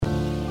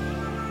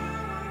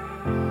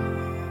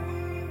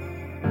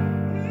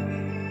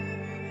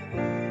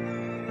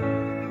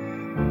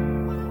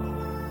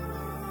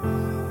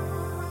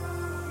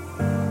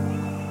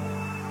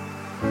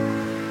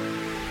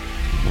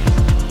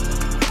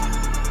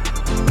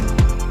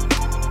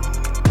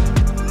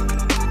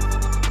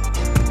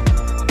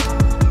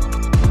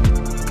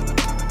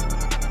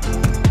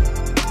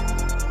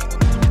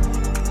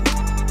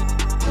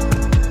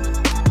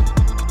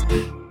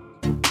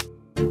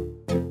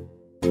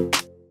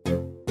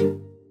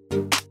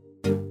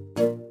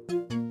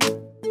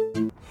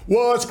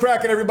What's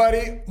cracking,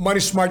 everybody? Money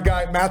Smart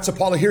Guy, Matt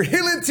Zapala here,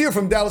 hailing to you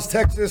from Dallas,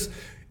 Texas.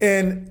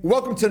 And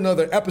welcome to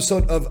another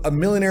episode of the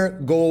Millionaire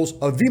Goals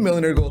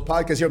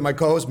podcast here with my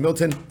co-host,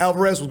 Milton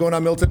Alvarez. What's going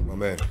on, Milton? My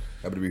man,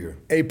 happy to be here.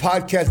 A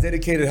podcast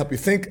dedicated to help you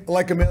think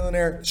like a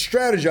millionaire,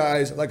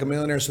 strategize like a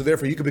millionaire, so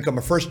therefore you can become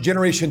a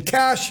first-generation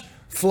cash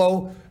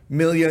flow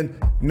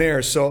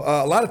millionaire. So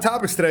a lot of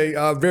topics today.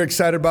 Very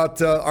excited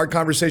about our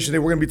conversation today.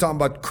 We're going to be talking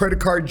about credit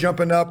card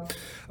jumping up.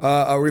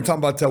 We're going to talk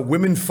about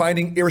women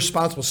finding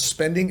irresponsible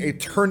spending a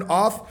turn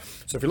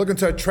off. So if you're looking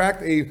to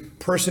attract a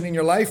person in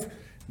your life,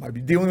 might be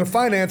dealing with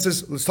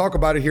finances. Let's talk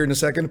about it here in a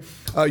second.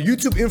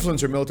 YouTube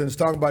influencer Milton is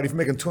talking about if you're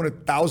making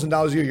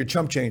 $200,000 a year, you're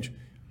chump change.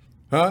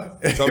 Huh?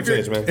 Chump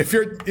change, man. If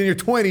you're in your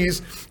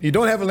 20s, you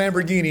don't have a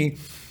Lamborghini,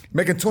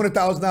 making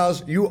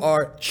 $200,000, you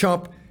are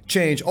chump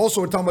change. Also,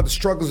 we're talking about the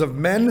struggles of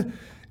men.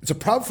 It's a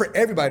problem for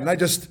everybody, not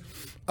just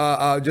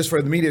for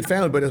the immediate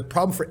family, but it's a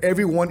problem for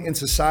everyone in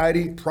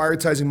society,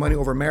 prioritizing money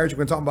over marriage.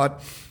 We're going to talk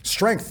about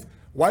strength.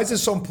 Why is it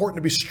so important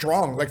to be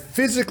strong, like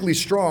physically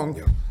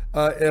strong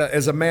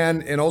as a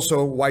man, and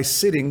also why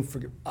sitting,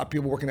 for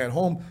people working at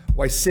home,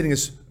 why sitting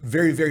is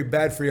very, very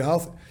bad for your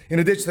health. In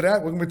addition to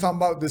that, we're going to be talking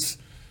about this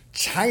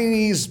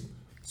Chinese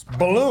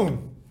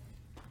balloon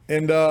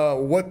and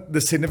what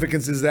the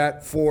significance is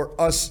that for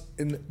us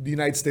in the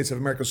United States of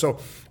America. So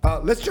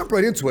let's jump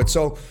right into it.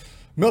 So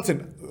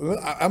Milton,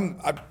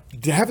 I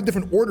have a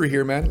different order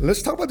here, man.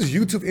 Let's talk about this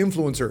YouTube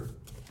influencer.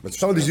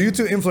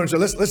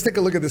 Let's take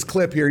a look at this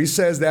clip here. He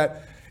says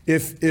that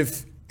if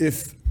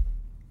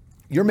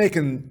you're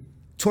making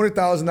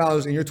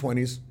 $200,000 in your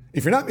 20s,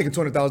 if you're not making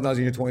 $200,000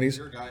 in your 20s, if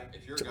you're a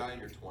guy in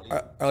your 20s, all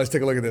right, let's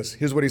take a look at this.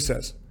 Here's what he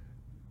says.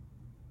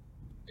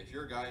 If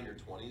you're a guy in your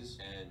 20s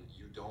and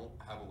you don't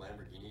have a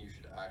Lamborghini, you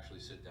should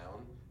actually sit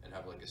down and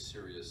have like a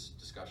serious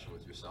discussion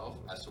with yourself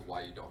as to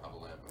why you don't have a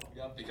Lambo.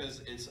 Yep.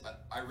 Because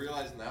I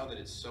realize now that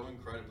it's so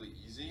incredibly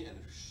easy and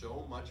there's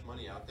so much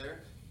money out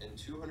there, and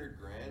 200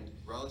 grand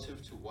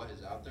relative to what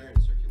is out there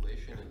in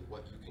circulation and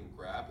what you can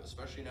grab,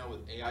 especially now with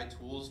AI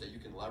tools that you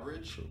can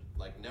leverage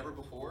like never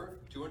before,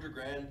 200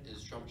 grand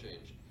is chump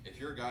change. If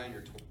you're a guy in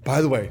your 20s.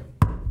 By the way,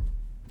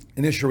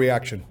 initial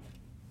reaction.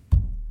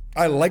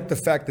 I like the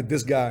fact that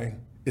this guy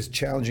is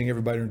challenging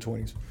everybody in their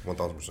 20s.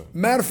 1,000%.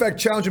 Matter of fact,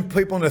 challenging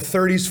people in their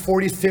 30s,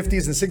 40s,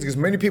 50s, and 60s, because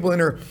many people in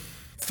their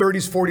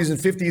 30s, 40s, and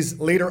 50s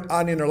later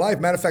on in their life,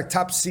 matter of fact,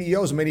 top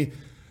CEOs, many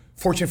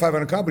Fortune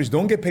 500 companies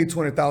don't get paid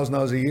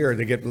 $200,000 a year.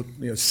 They get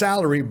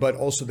salary, but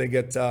also they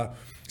get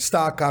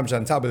stock options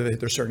on top of it. They hit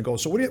their certain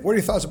goals. So what are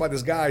your thoughts about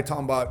this guy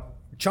talking about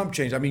chump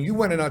change? I mean, you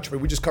went in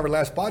entrepreneur. We just covered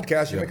last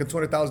podcast. You're making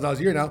 $200,000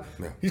 a year now.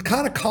 Yeah. He's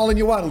kind of calling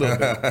you out a little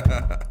bit.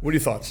 What are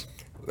your thoughts?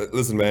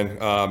 Listen, man.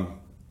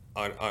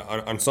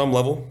 On some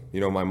level,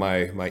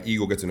 my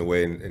ego gets in the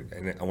way,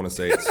 and I want to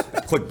say it's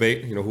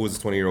clickbait. Who is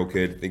this 20-year-old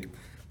kid? I think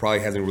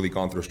probably hasn't really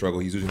gone through a struggle.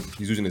 He's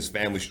using his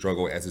family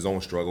struggle as his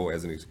own struggle,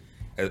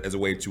 as a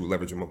way to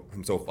leverage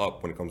himself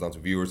up when it comes down to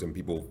viewers and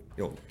people,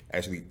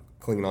 actually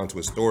clinging on to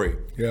his story.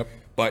 Yep.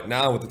 But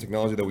now with the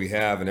technology that we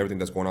have and everything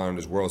that's going on in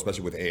this world,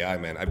 especially with AI,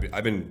 man,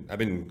 I've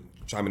been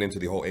chiming into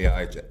the whole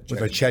AI,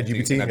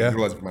 ChatGPT, and I've been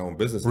utilizing it for my own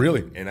business.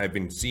 Really? And I've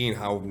been seeing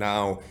how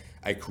now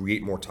I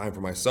create more time for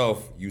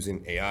myself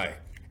using AI.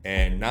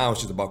 And now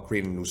it's just about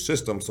creating a new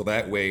system, so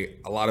that way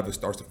a lot of it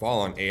starts to fall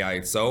on AI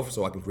itself,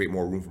 so I can create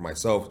more room for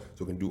myself,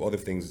 so I can do other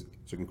things,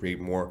 so I can create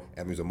more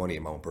avenues of money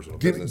in my own personal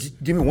business.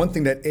 Give me one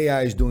thing that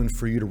AI is doing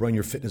for you to run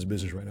your fitness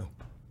business right now.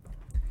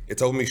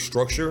 It's helping me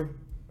structure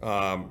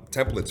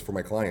templates for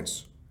my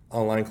clients,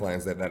 online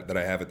clients that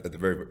I have at the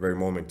very, very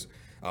moment.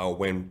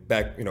 When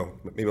back,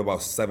 maybe about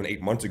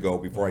 7-8 months ago,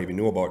 before I even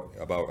knew about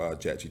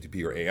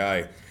ChatGPT or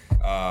AI,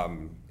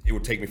 it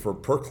would take me per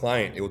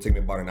client, it would take me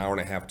about an hour and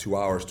a half, 2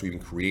 hours to even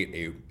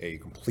create a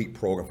complete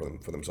program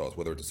for themselves,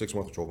 whether it's a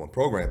 6-month or 12-month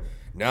program.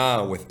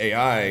 Now with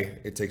AI,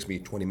 it takes me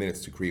 20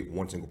 minutes to create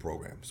one single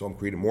program. So I'm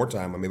creating more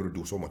time, I'm able to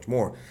do so much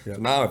more. Yeah.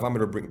 So now if I'm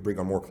going to bring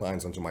on more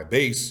clients onto my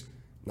base,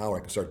 now what I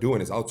can start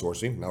doing is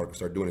outsourcing. Now what I can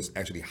start doing is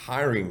actually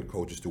hiring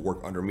coaches to work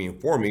under me and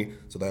for me,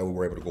 so that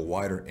we're able to go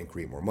wider and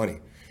create more money.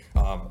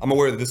 I'm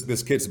aware that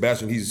this kid,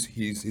 Sebastian,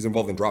 he's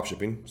involved in drop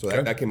shipping. So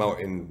that came out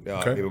in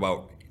maybe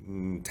about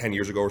 10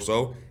 years ago or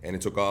so, and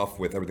it took off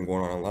with everything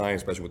going on online,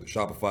 especially with the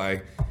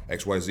Shopify,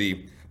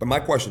 XYZ. But my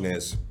question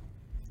is,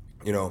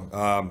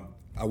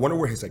 I wonder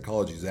where his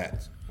psychology is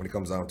at when it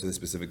comes down to this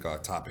specific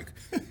topic.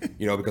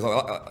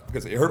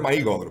 Because it hurt my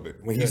ego a little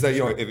bit when he said,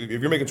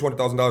 if you're making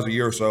 $200,000 a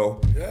year or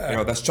so,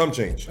 that's chump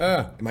change.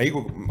 My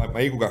ego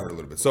got hurt a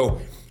little bit. So,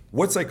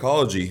 what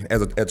psychology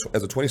as a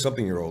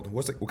 20-something-year-old?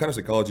 What kind of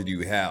psychology do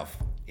you have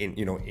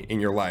in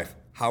your life?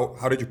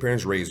 How did your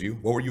parents raise you?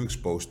 What were you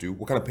exposed to?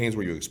 What kind of pains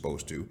were you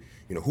exposed to?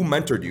 Who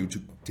mentored you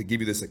to give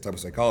you this type of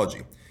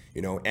psychology?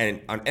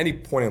 And on any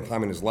point in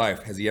time in his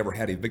life, has he ever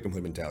had a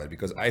victimhood mentality?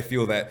 Because I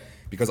feel that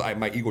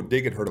my ego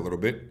did get hurt a little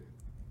bit,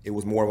 it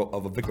was more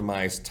of a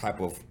victimized type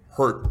of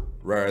hurt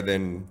rather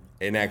than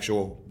an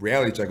actual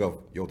reality check of,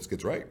 this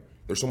kid's right.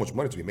 There's so much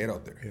money to be made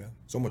out there. Yeah.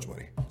 So much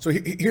money. So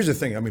here's the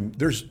thing. I mean,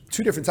 there's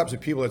two different types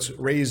of people that's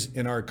raised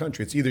in our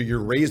country. It's either you're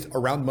raised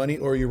around money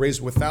or you're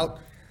raised without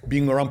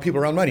being around people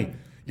around money.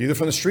 You're either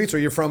from the streets or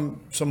you're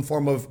from some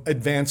form of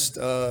advanced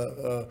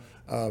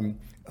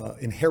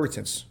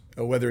inheritance,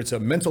 whether it's a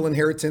mental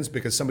inheritance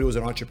because somebody was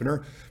an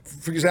entrepreneur.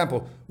 For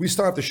example, we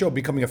start off the show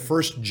becoming a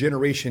first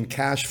generation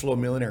cash flow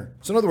millionaire.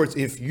 So in other words,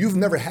 if you've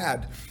never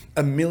had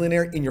a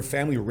millionaire in your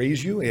family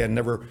raise you, and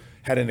never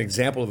had an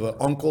example of an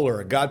uncle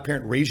or a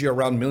godparent raise you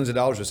around millions of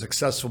dollars, a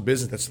successful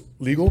business that's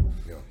legal,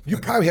 you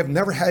probably have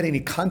never had any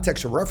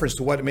context or reference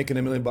to what making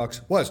 $1 million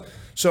was.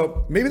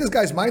 So maybe this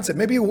guy's mindset,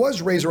 maybe he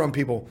was raised around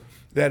people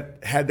that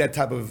had that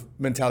type of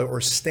mentality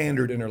or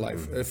standard in their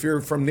life. If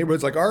you're from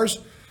neighborhoods like ours,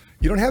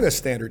 you don't have that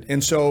standard.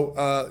 And so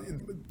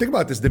think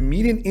about this. The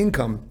median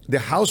income, the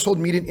household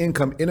median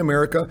income in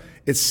America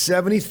is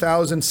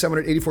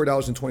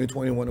 $70,784 in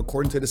 2021,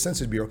 according to the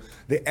Census Bureau.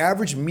 The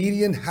average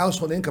median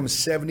household income is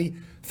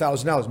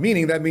 $70,000,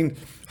 meaning that means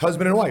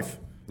husband and wife.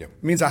 Yeah.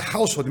 It means a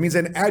household. It means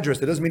an address.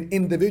 It doesn't mean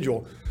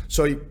individual.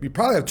 So you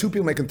probably have two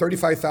people making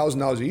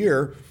 $35,000 a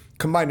year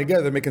combined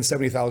together, they're making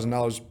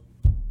 $70,000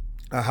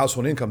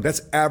 household income.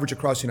 That's average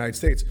across the United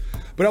States.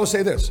 But I will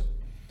say this.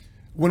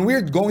 When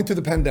we're going through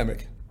the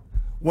pandemic,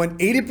 when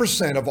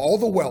 80% of all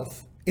the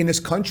wealth in this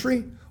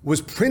country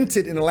was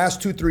printed in the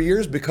last 2-3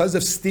 years because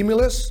of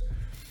stimulus,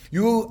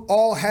 you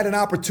all had an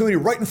opportunity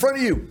right in front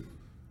of you.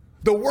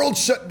 The world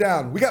shut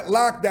down. We got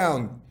locked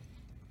down.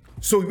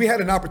 So we had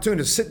an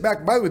opportunity to sit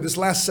back. By the way, this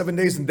last 7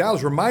 days in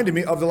Dallas reminded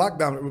me of the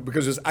lockdown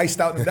because it was iced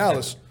out in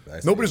Dallas.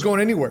 Nobody's going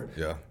anywhere.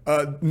 Yeah.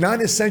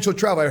 Non-essential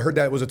travel, I heard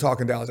that was a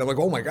talk in Dallas. I'm like,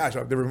 oh my gosh,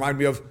 they remind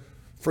me of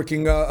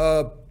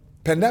freaking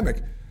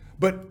pandemic.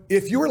 But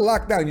if you were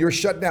locked down, you were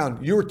shut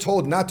down, you were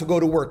told not to go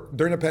to work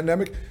during the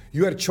pandemic,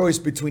 you had a choice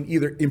between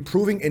either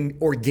improving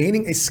or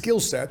gaining a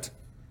skill set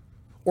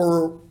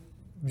or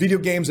video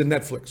games and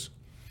Netflix.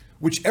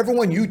 Whichever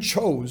one you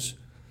chose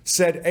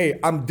said, hey,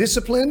 I'm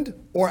disciplined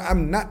or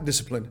I'm not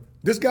disciplined.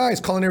 This guy is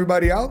calling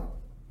everybody out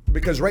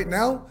because right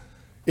now,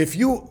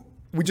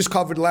 we just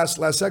covered the last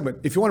segment,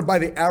 if you want to buy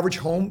the average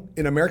home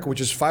in America,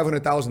 which is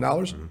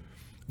 $500,000,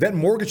 that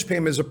mortgage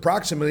payment is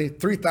approximately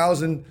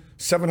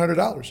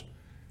 $3,700.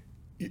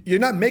 You're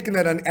not making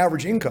that on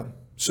average income.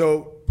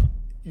 So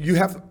you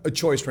have a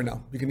choice right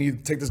now. You can either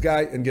take this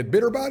guy and get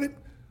bitter about it,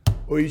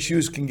 or you can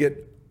choose to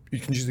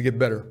get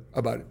better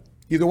about it.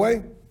 Either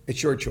way,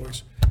 it's your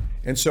choice.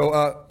 And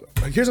so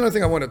here's another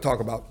thing I want to talk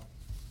about.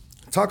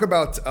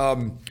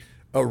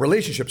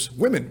 Relationships.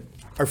 Women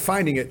are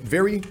finding it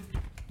very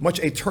much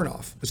a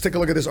turnoff. Let's take a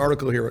look at this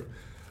article here.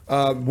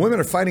 Women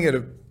are finding it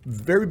a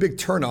very big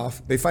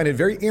turnoff. They find it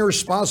very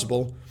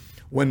irresponsible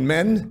when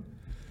men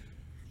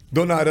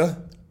don't know how to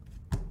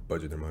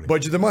budget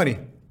their money.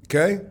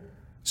 Okay,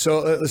 so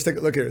let's take a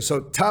look here.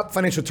 So top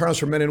financial turnoffs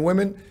for men and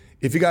women.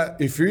 If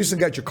you recently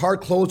got your car,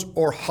 clothes,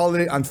 or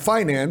holiday on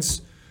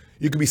finance,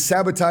 you could be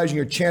sabotaging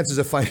your chances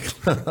of finding.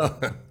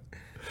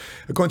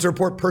 According to a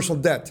report,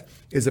 personal debt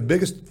is the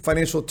biggest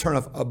financial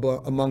turnoff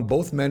among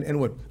both men and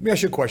women. Let me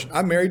ask you a question.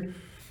 I'm married.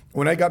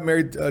 When I got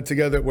married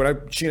together,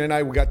 Sheena and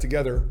I got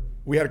together,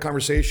 we had a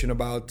conversation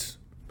about,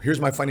 here's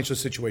my financial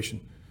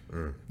situation.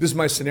 This is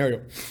my scenario.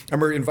 I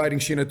remember inviting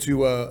Sheena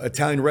to an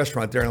Italian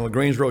restaurant there on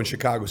LaGrange Road in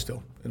Chicago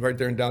still, and right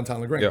there in downtown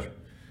LaGrange.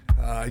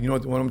 Yeah. You know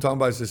what I'm talking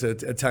about? It's this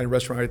Italian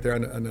restaurant right there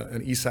on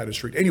the east side of the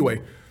street.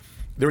 Anyway,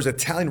 there was an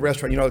Italian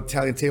restaurant. You know,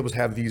 Italian tables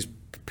have these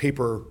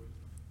paper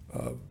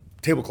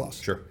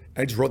tablecloths. Sure.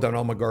 I just wrote down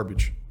all my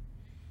garbage.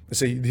 I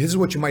say, this is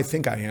what you might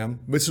think I am.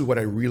 This is what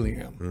I really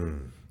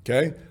am.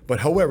 Okay?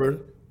 But however,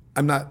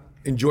 I'm not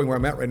enjoying where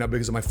I'm at right now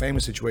because of my family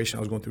situation. I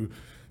was going through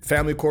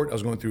family court, I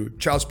was going through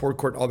child support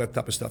court, all that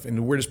type of stuff. And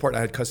the weirdest part, I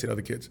had custody of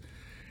the kids.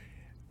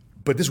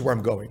 But this is where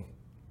I'm going.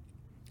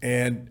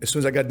 And as soon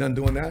as I got done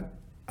doing that,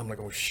 I'm like,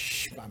 oh,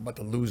 I'm about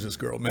to lose this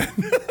girl, man.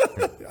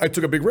 I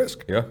took a big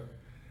risk. Yeah.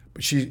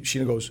 But she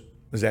goes,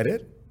 is that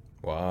it?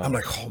 Wow. I'm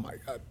like, oh my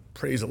God,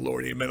 praise the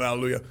Lord, amen,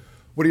 hallelujah.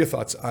 What are your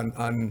thoughts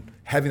on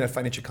having that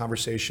financial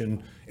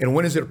conversation? And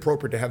when is it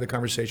appropriate to have the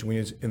conversation when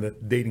you're in the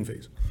dating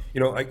phase?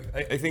 You know, I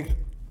think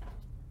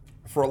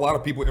for a lot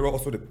of people, it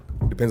also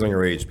depends on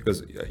your age,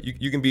 because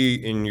you can be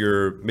in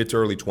your mid to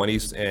early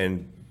 20s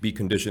and be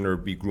conditioned or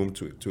be groomed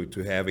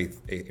to have a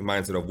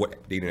mindset of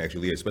what dating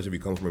actually is, especially if you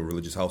come from a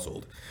religious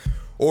household.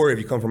 Or if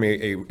you come from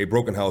a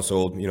broken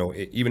household, you know,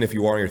 even if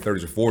you are in your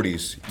 30s or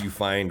 40s, you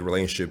find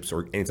relationships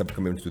or any type of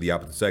commitment to the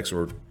opposite sex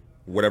or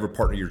whatever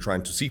partner you're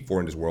trying to seek for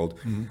in this world.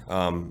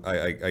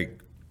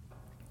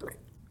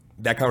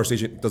 That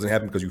conversation doesn't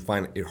happen because you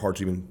find it hard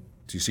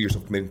to see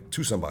yourself committing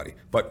to somebody.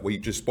 But what you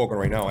just spoken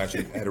right now, I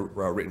actually had it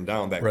written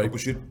down that people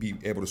should be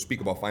able to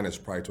speak about finance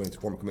prior to any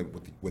form of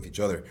commitment with each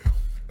other.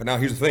 But now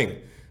here's the thing,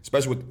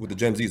 especially with the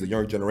Gen Zs, the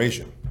younger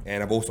generation,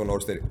 and I've also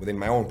noticed that within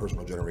my own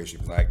personal generation,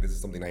 because this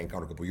is something I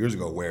encountered a couple years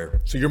ago where...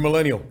 So you're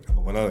millennial. I'm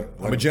a millennial.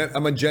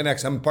 I'm a Gen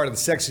X. I'm part of the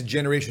sexiest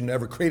generation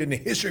ever created in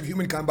the history of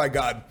humankind by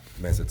God.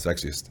 Man said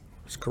sexiest.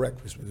 It's correct.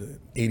 It's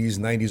 80s,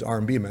 90s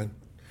R&B, man.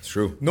 It's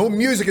true. No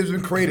music has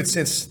been created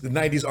since the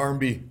 90s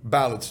R&B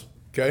ballads,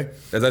 okay?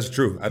 That's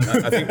true. I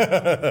think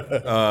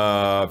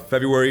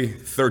February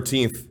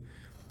 13th,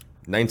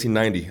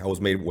 1990, I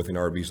was made with an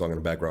R&B song in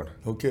the background.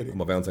 No kidding.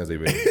 I'm a Valentine's Day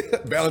baby.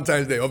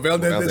 Valentine's Day. Oh,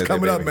 Valentine's Day's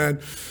coming up, man.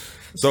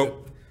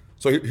 So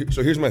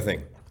here's my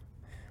thing.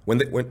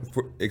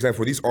 For example,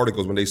 for these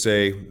articles, when they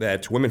say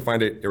that women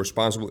find it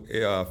irresponsible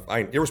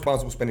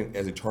spending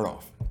as a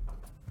turnoff,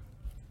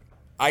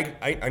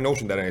 I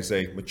notion that and I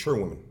say mature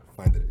women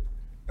find it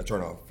a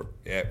turnoff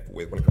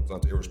when it comes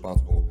down to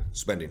irresponsible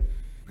spending,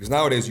 because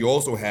nowadays you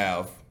also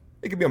have,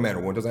 it could be a man or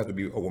woman, it doesn't have to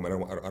be a woman.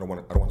 I don't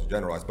want to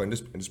generalize, but in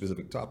this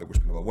specific topic, we're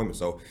speaking about women.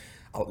 So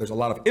there's a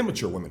lot of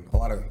immature women, a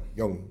lot of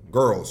young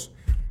girls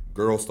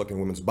stuck in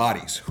women's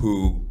bodies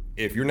who,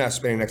 if you're not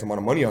spending X amount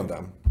of money on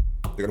them,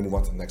 they're gonna move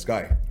on to the next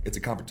guy. It's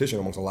a competition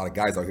amongst a lot of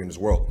guys out here in this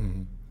world,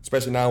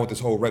 especially now with this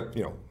whole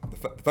the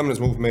feminist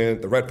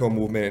movement, the red pill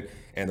movement,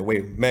 and the way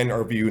men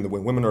are viewed and the way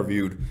women are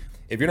viewed.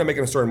 If you're not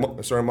making a certain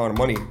amount of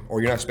money,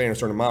 or you're not spending a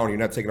certain amount, or you're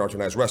not taking her out to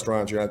nice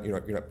restaurants, you're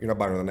not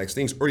buying her the nice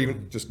things, or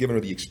even just giving her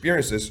the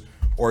experiences,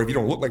 or if you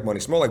don't look like money,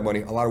 smell like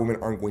money, a lot of women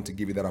aren't going to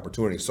give you that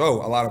opportunity. So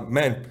a lot of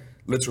men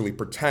literally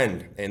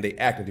pretend and they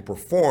act and they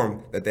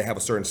perform that they have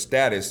a certain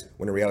status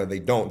when in reality they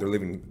don't. They're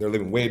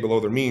living way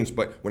below their means.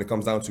 But when it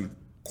comes down to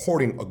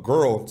courting a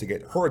girl to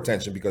get her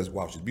attention because,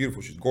 wow, she's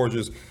beautiful, she's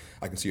gorgeous,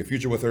 I can see a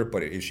future with her,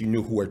 but if she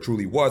knew who I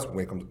truly was,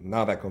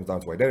 now that comes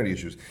down to identity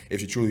issues. If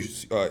she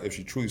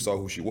truly saw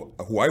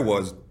who I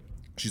was,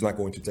 she's not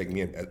going to take me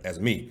in as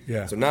me.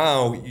 Yeah. So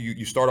now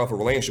you start off a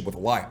relationship with a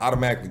lie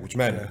automatically, which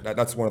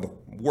that's one of the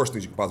worst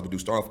things you can possibly do.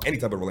 Start off any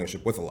type of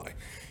relationship with a lie.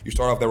 You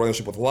start off that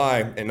relationship with a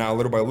lie, and now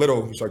little by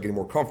little you start getting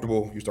more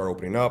comfortable. You start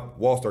opening up.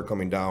 Walls start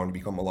coming down. You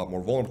become a lot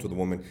more vulnerable to the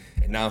woman,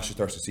 and now she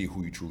starts to see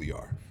who you truly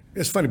are.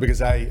 It's funny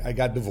because I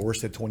got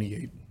divorced at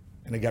 28,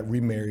 and I got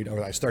remarried,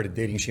 or I started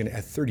dating Sheena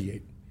at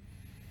 38.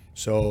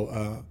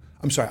 So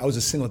I'm sorry, I was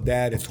a single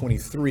dad at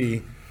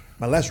 23.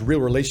 My last real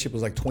relationship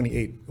was like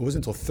 28. It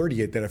wasn't until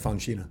 38 that I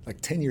found Sheena,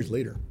 like 10 years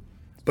later.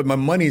 But my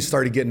money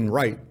started getting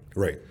right.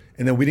 Right.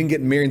 And then we didn't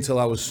get married until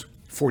I was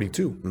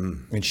 42.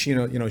 And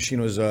Sheena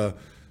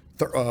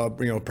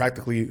was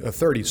practically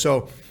 30.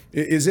 So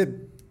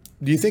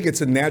do you think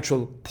it's a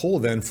natural pull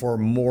then for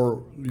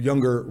more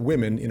younger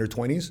women in their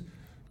 20s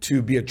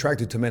to be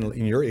attracted to men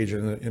in your age,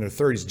 in their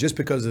 30s, just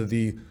because of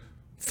the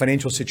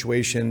financial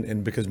situation,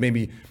 and because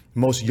maybe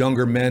most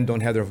younger men don't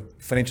have their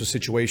financial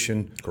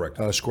situation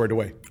squared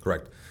away?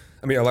 Correct.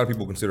 I mean, a lot of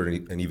people consider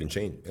it an even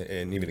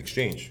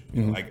exchange.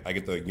 I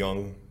get the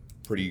young,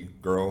 pretty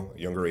girl,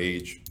 younger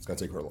age. It's going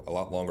to take her a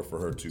lot longer for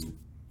her to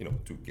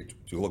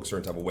look a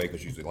certain type of way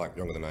because she's a lot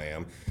younger than I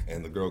am,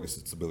 and the girl gets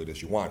the stability that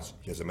she wants.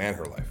 She has a man in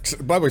her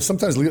life. By the way,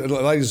 sometimes a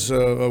lot of these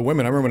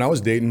women, I remember when I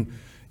was dating,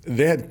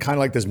 they had kind of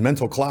like this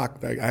mental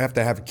clock. Like, I have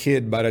to have a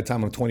kid by the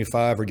time I'm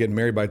 25, or get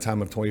married by the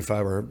time I'm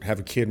 25, or have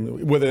a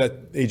kid, whether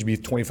that age be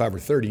 25 or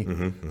 30.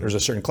 There's a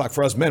certain clock.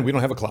 For us men, we don't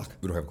have a clock.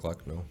 We don't have a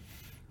clock, no.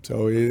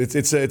 So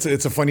it's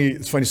a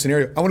funny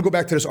scenario. I want to go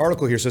back to this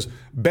article here. It says,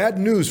 bad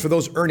news for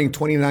those earning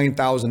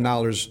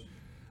 $29,000.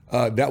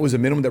 That was the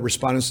minimum that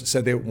respondents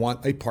said they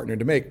want a partner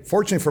to make.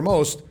 Fortunately for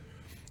most,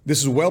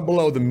 this is well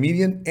below the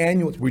median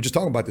annual, we were just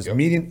talking about this,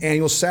 median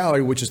annual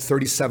salary, which is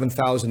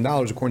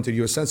 $37,000 according to the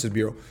U.S. Census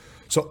Bureau.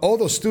 So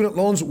although student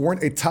loans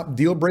weren't a top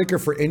deal breaker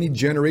for any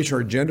generation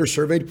or gender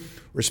surveyed,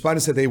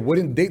 respondents said they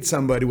wouldn't date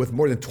somebody with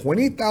more than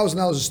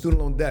 $28,000 of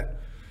student loan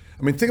debt.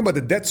 I mean, think about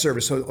the debt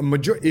service. So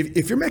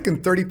if you're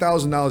making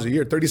 $30,000 a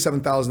year,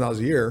 $37,000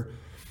 a year,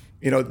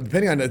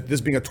 depending on this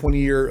being a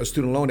 20-year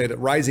student loan at a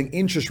rising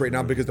interest rate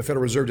now, because the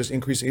Federal Reserve just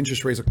increased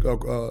interest rates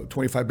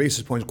 25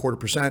 basis points,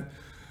 0.25%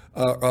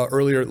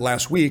 earlier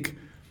last week.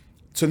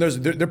 So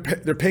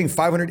they're paying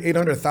 $500,000,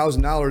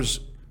 $800,000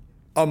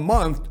 a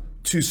month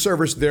to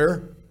service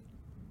their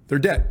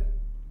debt.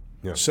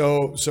 Yeah.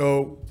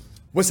 So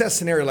what's that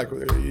scenario like?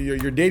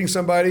 You're dating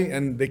somebody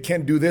and they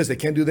can't do this, they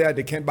can't do that,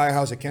 they can't buy a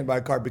house, they can't buy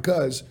a car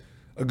because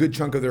a good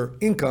chunk of their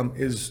income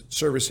is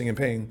servicing and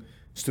paying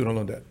student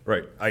loan debt.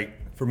 Right.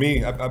 For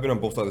me, I've been on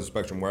both sides of the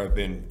spectrum where I've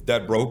been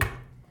debt broke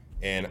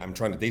and I'm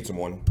trying to date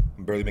someone,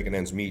 I'm barely making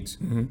ends meet.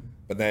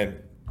 But then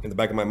in the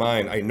back of my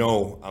mind, I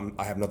know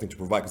I have nothing to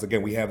provide, because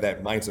again, we have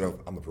that mindset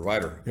of I'm the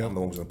provider. Yep. I'm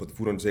the one who's going to put the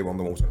food on the table. I'm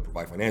the one who's going to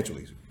provide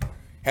financially.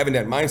 Having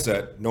that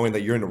mindset, knowing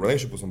that you're in a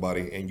relationship with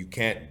somebody and you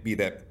can't be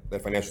that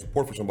financial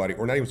support for somebody,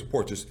 or not even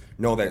support, just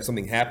know that if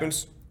something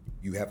happens,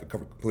 you have it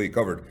completely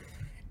covered.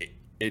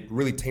 It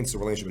really taints the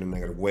relationship in a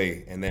negative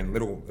way, and then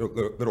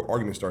little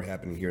arguments start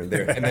happening here and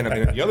there. And then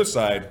on the other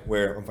side,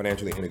 where I'm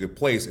financially in a good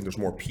place and there's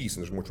more peace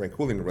and there's more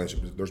tranquility in the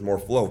relationship, there's more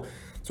flow.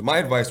 So my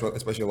advice,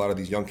 especially a lot of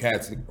these young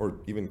cats, or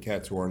even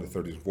cats who are in their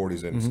 30s and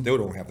 40s and still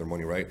don't have their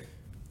money right,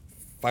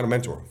 find a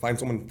mentor. Find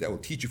someone that will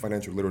teach you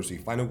financial literacy.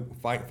 Find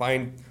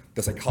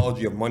the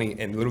psychology of money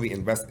and literally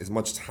invest as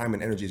much time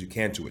and energy as you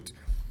can to it.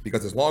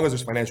 Because as long as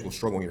there's financial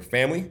struggle in your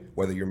family,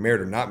 whether you're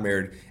married or not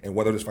married, and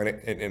whether there's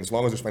and as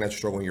long as there's financial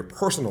struggle in your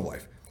personal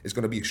life, it's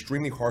going to be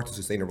extremely hard to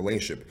sustain a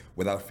relationship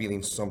without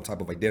feeling some type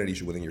of identity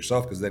issue within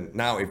yourself. Because then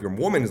now, if your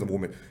woman is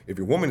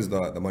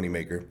the money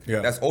maker,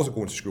 that's also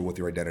going to screw with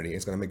your identity.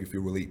 It's going to make you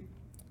feel really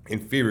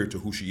inferior to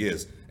who she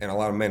is. And a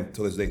lot of men,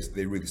 to this day,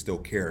 they really still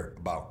care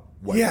about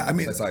what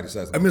society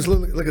says. I mean,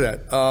 look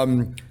at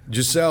that.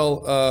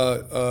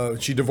 Giselle,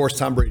 she divorced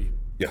Tom Brady.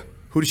 Yeah.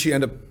 Who did she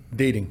end up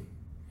dating?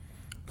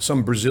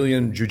 Some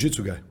Brazilian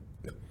jiu-jitsu guy.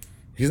 Yeah.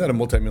 He's not a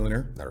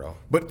multimillionaire. Not at all.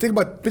 But think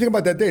about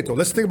that date, though.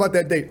 Let's think about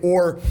that date.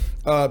 Or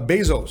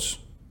Bezos,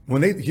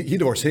 when he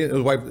divorced,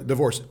 his wife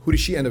divorced. Who did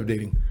she end up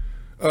dating?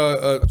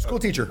 School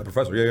teacher. A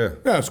professor, yeah.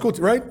 Yeah, school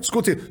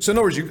teacher. So in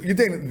other words, you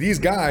think these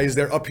guys,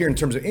 they're up here in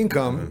terms of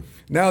income. Mm-hmm.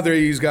 Now they're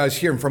these guys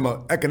here, and from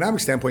an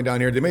economic standpoint down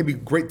here, they may be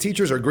great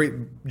teachers or great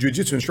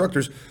jiu-jitsu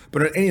instructors,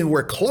 but are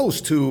anywhere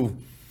close to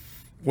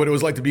what it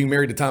was like to being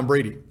married to Tom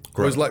Brady. Correct.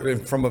 It was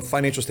like from a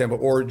financial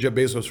standpoint, or Jeff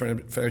Bezos from a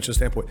financial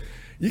standpoint.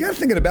 You got to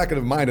think in the back of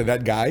the mind of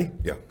that guy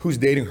who's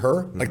dating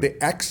her, like the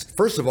ex.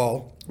 First of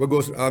all, what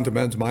goes on to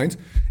men's minds?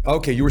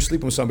 Okay, you were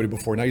sleeping with somebody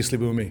before, now you're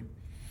sleeping with me.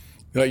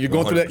 You're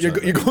going through that. You're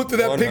going through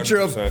that 100%. Picture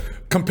of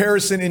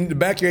comparison in the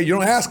back of your head. You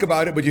don't ask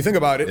about it, but you think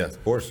about it. Yeah,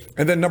 of course.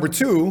 And then number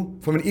two,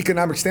 from an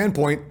economic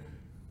standpoint,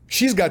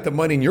 she's got the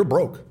money and you're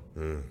broke.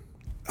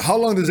 How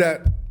long does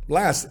that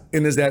last,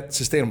 and is that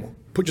sustainable?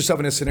 Put yourself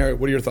in this scenario.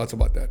 What are your thoughts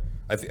about that?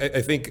 I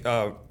think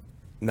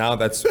now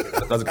that's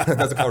a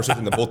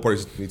conversation that both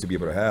parties need to be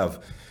able to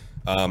have.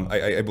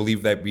 I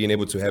believe that being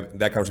able to have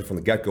that conversation from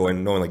the get-go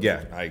and knowing like,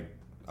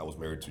 I was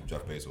married to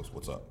Jeff Bezos.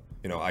 What's up?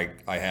 I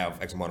have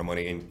X amount of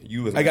money, and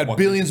you as I got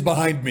billions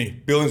behind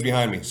me. Billions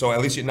behind me. So at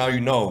least now you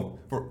know.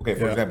 For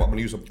example, I'm going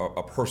to use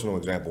a personal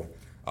example.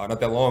 Not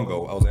that long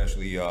ago, I was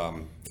actually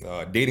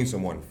dating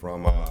someone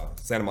from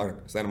Santa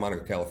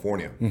Monica,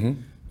 California.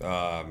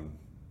 Mm-hmm.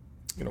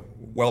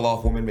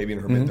 Well-off woman, maybe in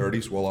her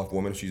mid-30s. Well-off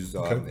woman. She's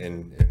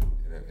in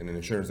an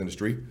insurance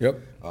industry. Yep.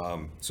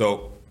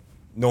 So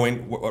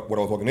knowing what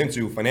I was walking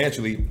into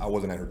financially, I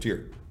wasn't at her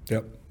tier.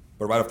 Yep.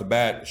 But right off the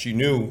bat, she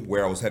knew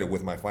where I was headed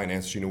with my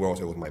finances. She knew where I was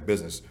headed with my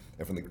business.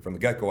 And from the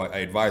get-go, I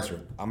advised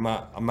her, I'm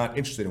not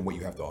interested in what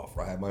you have to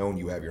offer. I have my own,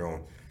 you have your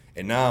own.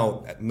 And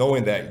now,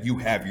 knowing that you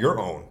have your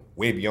own,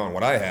 way beyond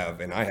what I have,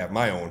 and I have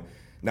my own,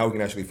 now we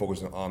can actually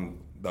focus on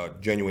the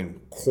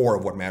genuine core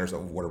of what matters,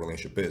 of what a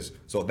relationship is.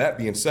 So that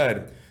being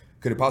said,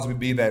 could it possibly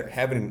be that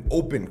having an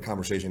open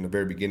conversation in the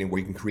very beginning where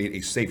you can create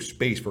a safe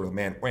space for a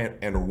man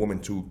and a woman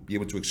to be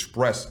able to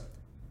express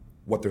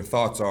what their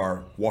thoughts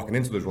are walking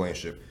into this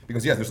relationship?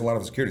 Because yes, there's a lot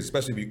of insecurities,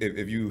 especially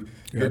if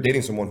you're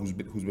dating someone who's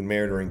been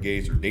married or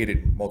engaged or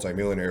dated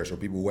multimillionaires or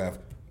people who have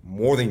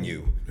more than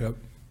you. Yep.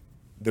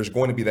 There's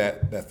going to be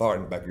that thought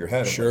in the back of your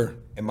head. Sure. Like,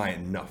 am I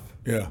enough?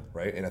 Yeah.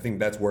 Right. And I think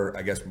that's where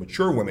I guess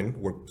mature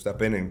women will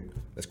step in and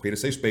let's create a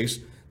safe space.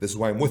 This is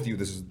why I'm with you.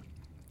 This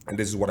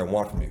is what I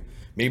want from you.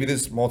 Maybe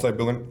this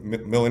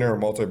millionaire or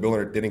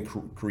multi-billionaire didn't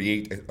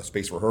create a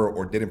space for her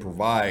or didn't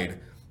provide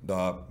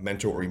the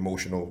mental or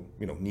emotional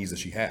needs that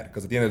she had.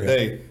 Because at the end of the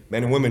day,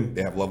 men and women,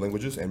 they have love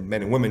languages, and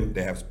men and women,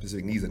 they have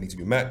specific needs that need to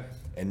be met,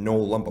 and no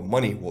lump of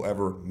money will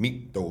ever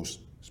meet those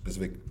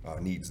specific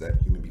needs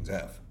that human beings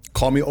have.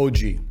 Call me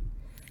OG,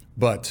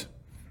 but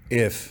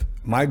if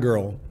my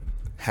girl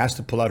has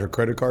to pull out her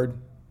credit card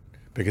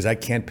because I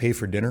can't pay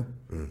for dinner,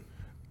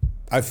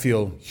 I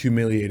feel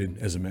humiliated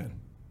as a man.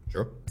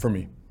 Sure. For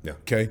me. Yeah.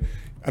 Okay.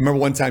 I remember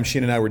one time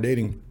Shane and I were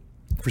dating.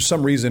 For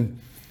some reason,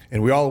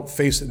 and we all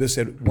faced this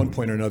at one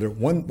point or another.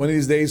 One of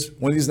these days,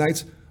 one of these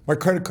nights, my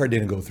credit card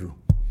didn't go through.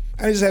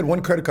 I just had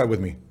one credit card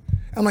with me.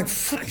 I'm like,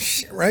 fuck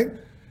shit, right?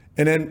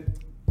 And then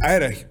I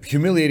had a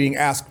humiliating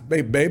ask,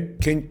 babe,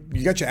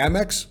 you got your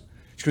Amex?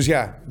 She goes,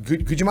 yeah.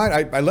 Could you mind?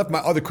 I left my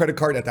other credit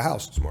card at the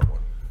house. Smart one.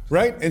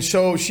 Right? And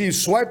so she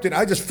swiped it.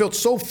 I just felt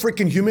so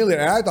freaking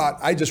humiliated. I thought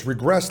I just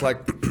regressed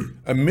like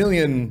a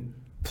million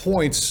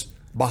points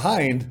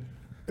behind.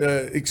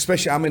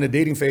 Especially I'm in a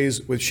dating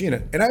phase with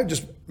Sheena. And I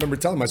just remember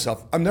telling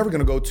myself, I'm never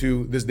gonna go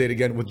to this date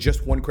again with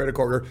just one credit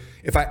card. Or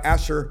if I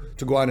ask her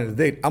to go out on a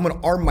date, I'm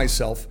gonna arm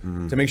myself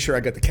to make sure I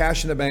got the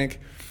cash in the bank,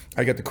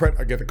 I get the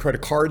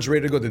credit cards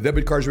ready to go, the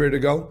debit cards ready to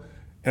go,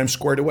 and I'm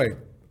squared away.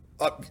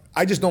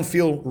 I just don't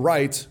feel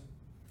right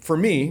for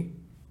me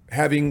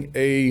having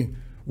a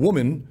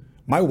woman,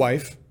 my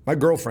wife, my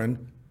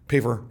girlfriend, pay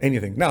for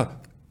anything.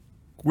 Now,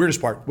 weirdest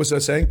part, what's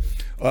that saying?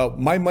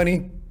 My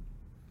money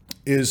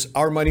is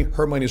our money,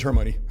 her money is her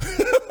money.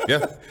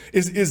 Yeah.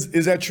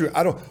 Is that true?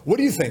 What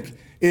do you think?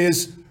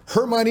 Is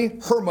her money,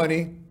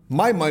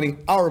 my money,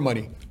 our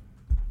money?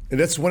 And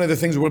that's one of the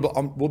things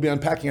we'll be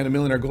unpacking on the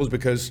Millionaire Goals,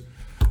 because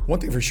one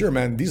thing for sure,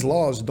 man, these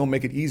laws don't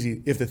make it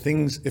easy if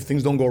things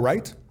don't go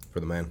right. For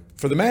the man.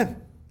 For the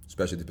man.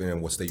 Especially depending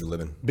on what state you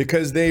live in.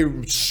 Because they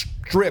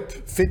strip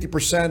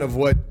 50% of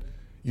what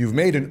you've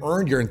made and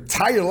earned your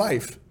entire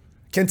life.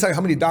 Can't tell you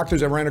how many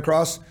doctors I ran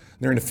across.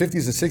 They're in the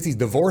 50s and 60s,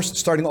 divorced,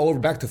 starting all over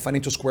back to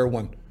financial square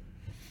one.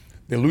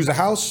 They lose a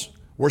house.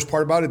 Worst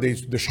part about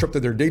it, they're stripped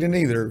of their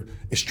dignity. They're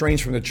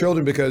estranged from their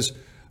children because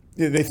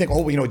they think,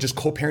 just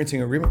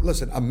co-parenting agreement.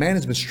 Listen, a man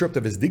has been stripped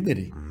of his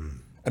dignity.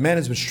 A man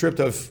has been stripped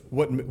of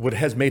what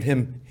has made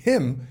him,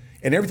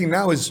 and everything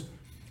now is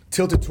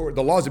tilted toward,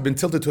 the laws have been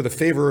tilted to the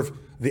favor of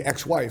the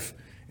ex-wife.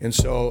 And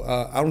so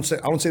I don't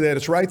say that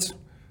it's right.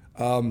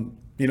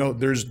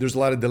 There's a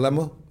lot of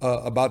dilemma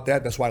about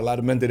that. That's why a lot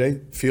of men today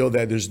feel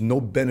that there's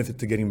no benefit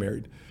to getting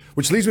married.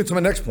 which leads me to my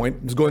next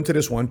point. Let's go into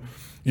this one.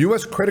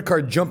 U.S. credit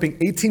card jumping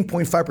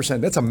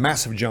 18.5%. That's a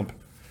massive jump.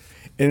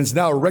 And it's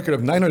now a record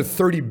of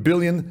 $930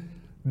 billion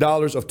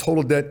of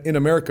total debt in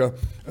America.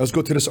 Let's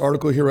go to this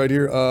article here, right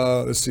here.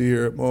 Let's see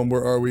here.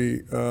 Where are we?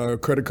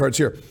 Credit cards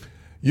here.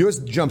 U.S.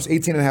 jumps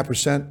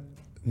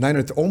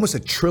 18.5%, almost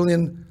 $1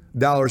 trillion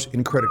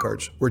in credit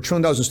cards. We're $1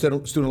 trillion in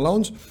student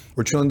loans.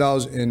 We're $1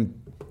 trillion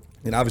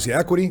in obviously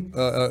equity,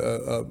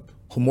 home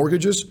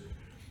mortgages.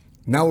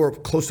 Now we're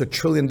close to $1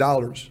 trillion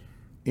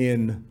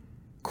in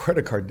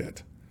credit card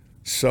debt.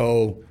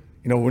 So,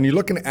 when you're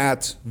looking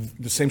at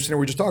the same scenario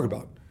we just talked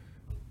about,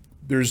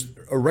 there's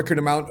a record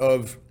amount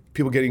of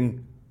people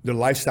getting their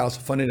lifestyles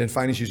funded and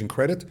financed using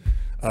credit.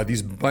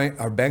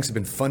 Our banks have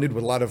been funded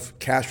with a lot of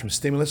cash from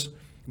stimulus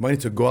money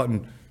to go out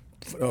and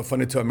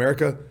fund it to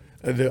America.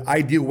 The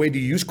ideal way to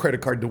use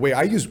credit card, the way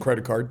I use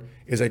credit card,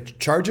 is I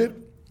charge it,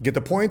 get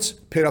the points,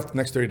 pay it off the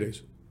next 30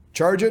 days.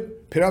 Charge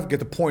it, pay it off, get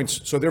the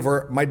points. So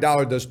therefore, my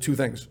dollar does two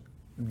things.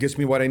 It gets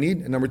me what I need,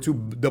 and number two,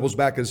 doubles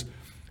back as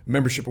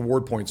membership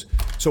reward points.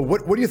 So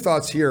what are your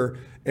thoughts here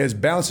as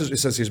balances, it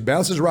says here,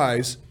 balances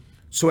rise,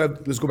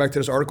 let's go back to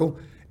this article.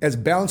 As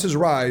balances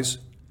rise,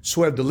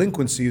 so have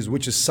delinquencies,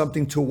 which is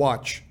something to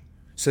watch,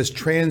 says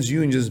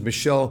TransUnion's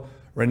Michelle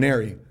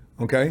Ranieri,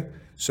 okay?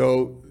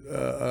 So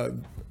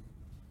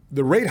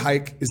the rate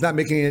hike is not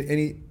making it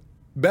any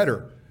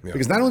better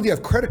because not only do you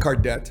have credit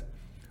card debt,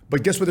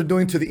 but guess what they're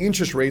doing to the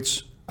interest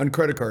rates on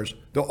credit cards?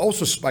 They're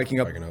also spiking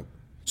up.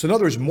 So in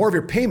other words, more of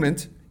your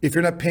payment, if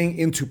you're not paying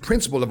into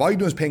principal, if all you're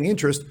doing is paying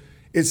interest,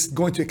 it's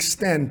going to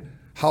extend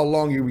how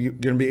long you're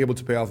going to be able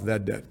to pay off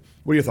that debt.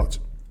 What are your thoughts?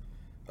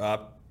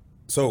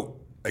 So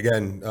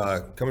again,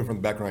 coming from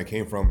the background I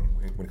came from,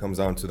 when it comes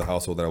down to the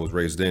household that I was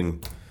raised in,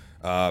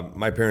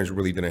 my parents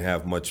really didn't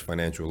have much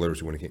financial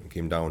literacy when it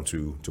came down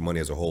to money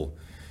as a whole.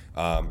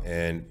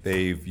 And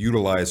they've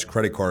utilized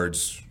credit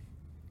cards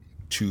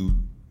to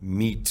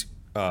meet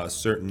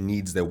certain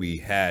needs that we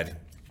had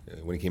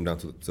when it came down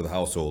to the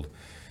household.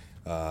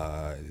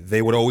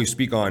 They would always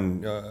speak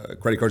on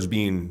credit cards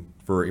being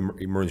for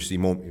emergency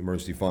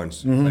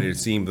funds. But it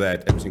seemed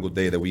that every single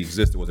day that we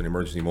existed was an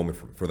emergency moment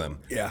for them.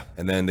 Yeah.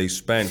 And then they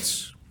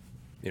spent,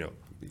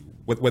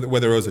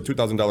 whether it was a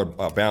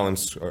 $2,000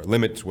 balance or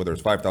limit, whether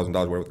it's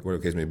 $5,000, whatever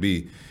the case may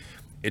be,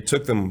 it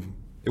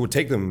would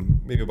take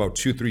them maybe about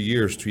 2-3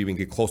 years to even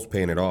get close to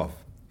paying it off.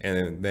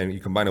 And then you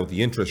combine it with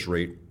the interest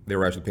rate, they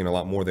were actually paying a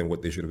lot more than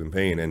what they should have been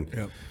paying.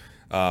 And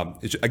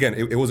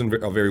it wasn't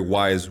a very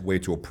wise way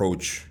to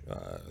approach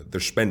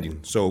their spending.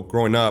 So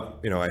growing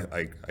up,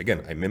 I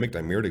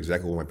mirrored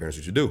exactly what my parents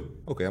used to do.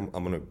 Okay, I'm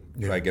going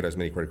to try to get as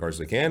many credit cards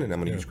as I can, and I'm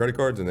going to use credit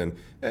cards, and then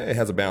it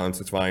has a balance,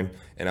 it's fine.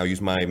 And I'll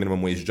use my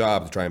minimum wage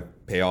job to try and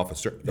pay off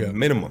the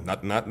minimum,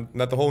 not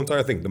the whole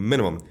entire thing, the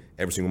minimum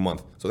every single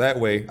month. So that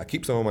way, I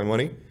keep some of my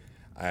money,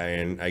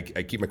 and I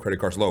keep my credit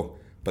cards low.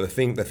 But the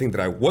thing that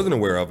I wasn't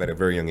aware of at a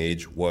very young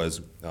age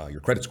was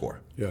your credit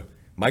score. Yeah.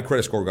 My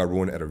credit score got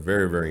ruined at a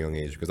very, very young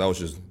age because I was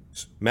just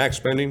max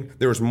spending.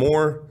 There was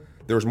more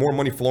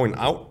money flowing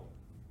out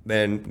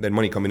than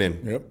money coming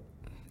in. Yep.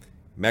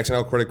 Maxing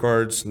out credit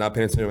cards, not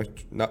paying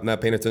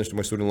attention to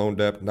my student loan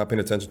debt, not paying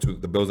attention to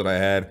the bills that I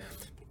had,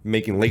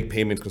 making late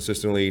payments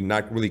consistently,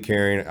 not really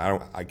caring.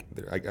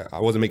 I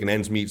wasn't making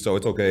ends meet, so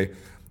it's okay.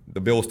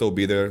 The bill will still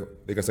be there.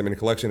 They can send me in a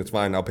collection. It's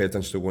fine. I'll pay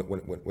attention to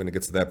when it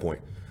gets to that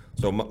point.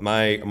 So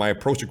my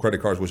approach to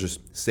credit cards was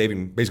just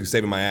basically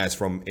saving my ass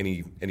from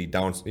any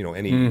downs,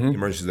 any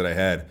emergencies that I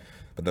had.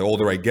 But the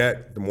older I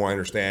get, the more I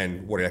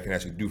understand what I can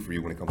actually do for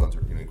you when it comes down to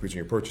increasing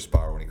your purchase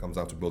power, when it comes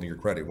down to building your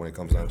credit, when it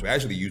comes down to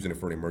actually using it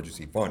for an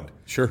emergency fund.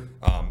 Sure.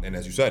 And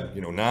as you said,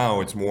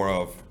 now it's more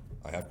of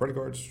I have credit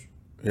cards.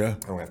 Yeah.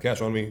 I don't have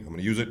cash on me. I'm going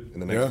to use it in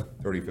the next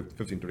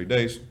 30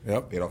 days.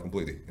 Yep. Pay it off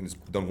completely. And it's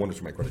done wonders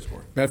for my credit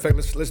score. Matter of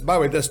fact,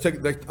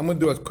 I'm going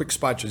to do a quick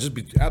spot check. Just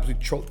be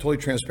absolutely totally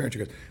transparent,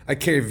 you guys. I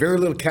carry very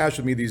little cash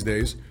with me these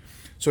days.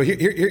 So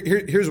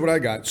here's what I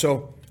got.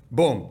 So,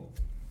 boom.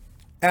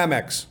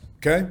 Amex,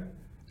 okay?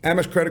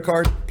 Amex credit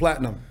card,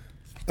 platinum.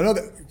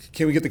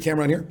 Can we get the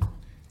camera on here?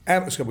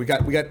 Amex, we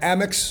got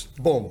Amex,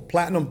 boom,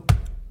 platinum,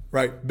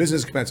 right?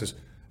 Business expenses.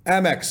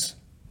 Amex,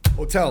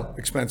 hotel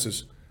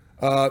expenses.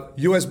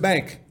 U.S.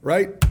 Bank,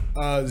 right?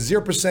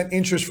 0%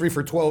 interest free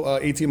for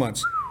 18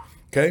 months.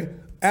 Okay?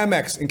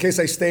 Amex, in case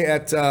I stay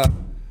at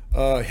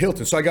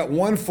Hilton. So I got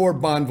one for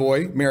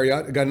Bonvoy,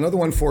 Marriott. I got another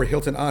one for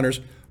Hilton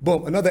Honors.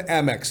 Boom, another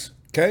Amex,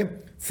 okay?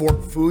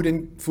 For food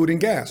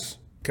and gas,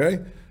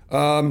 okay?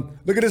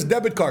 Look at this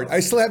debit card. I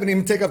still haven't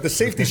even taken off the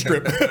safety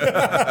strip.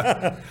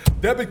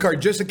 Debit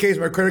card, just in case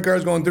my credit card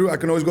is going through, I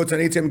can always go to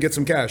an ATM and get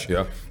some cash.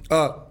 Yeah.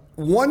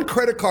 One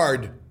credit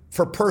card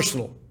for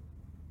personal.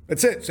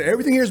 That's it. So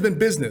everything here has been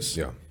business.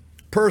 Yeah.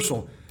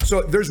 Personal.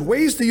 So there's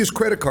ways to use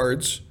credit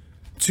cards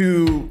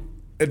to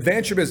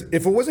advance your business.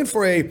 If it wasn't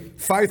for a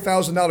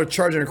 $5,000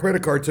 charge on a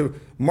credit card to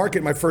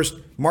market my first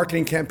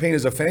marketing campaign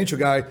as a financial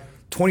guy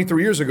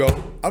 23 years ago, I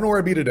don't know where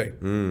I'd be today.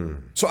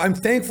 So I'm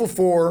thankful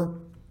for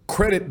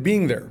credit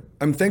being there.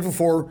 I'm thankful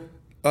for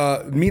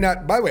me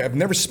not, by the way, I've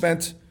never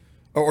spent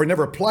or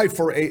never applied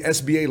for a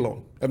SBA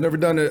loan. I've never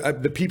done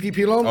the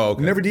PPP loan. Oh,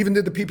 okay. Never even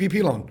did the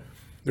PPP loan.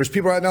 There's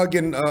people right now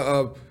getting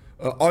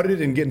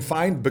audited and getting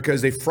fined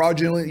because they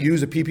fraudulently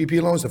use the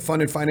PPP loans to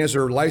fund and finance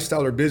their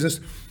lifestyle or business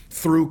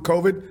through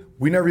COVID.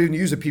 We never even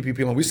used a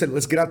PPP loan. We said,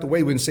 let's get out the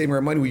way. We've been saving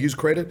our money. We use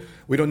credit.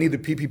 We don't need the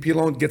PPP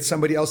loan. Get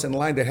somebody else in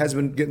line that has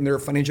been getting their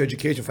financial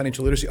education,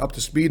 financial literacy up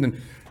to speed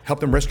and help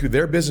them rescue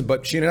their business.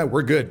 But Sheena and I,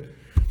 we're good.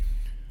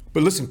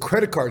 But listen,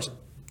 credit cards.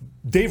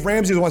 Dave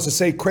Ramsey wants to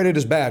say credit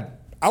is bad.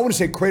 I want to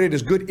say credit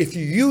is good if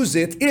you use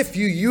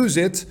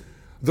it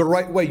the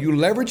right way. You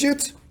leverage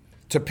it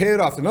to pay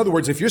it off. In other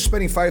words, if you're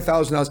spending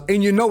 $5,000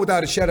 and you know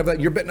without a shadow of a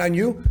doubt, you're betting on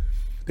you,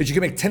 that you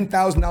can make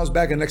 $10,000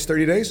 back in the next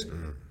 30 days,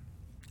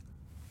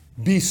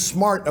 be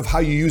smart of how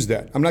you use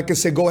that. I'm not going to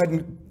say go ahead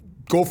and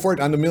go for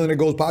it on the Millionaire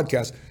Goals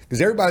podcast because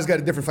everybody's got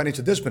a different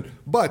financial discipline.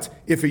 But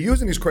if you're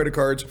using these credit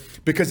cards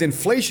because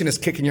inflation is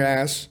kicking your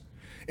ass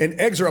and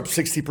eggs are up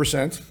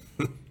 60%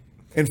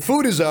 and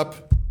food is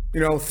up,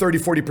 30,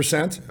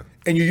 40%,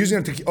 and you're using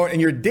it and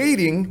you're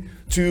dating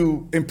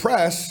to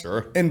impress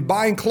and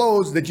buying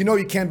clothes that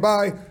you can't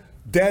buy,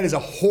 that is a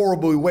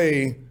horrible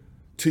way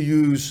to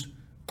use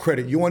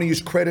credit. You want to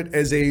use credit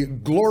as a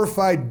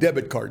glorified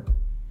debit card.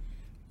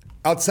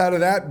 Outside of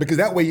that, because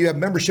that way you have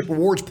membership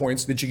rewards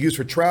points that you use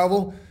for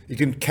travel, you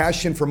can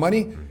cash in for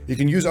money, you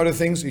can use other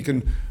things, you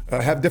can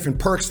have different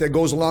perks that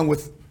goes along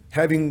with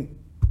having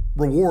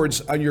rewards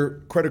on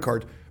your credit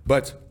card.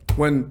 But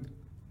when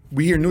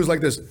we hear news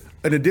like this,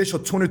 an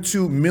additional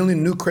 22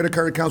 million new credit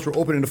card accounts were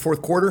opened in the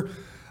fourth quarter,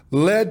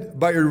 led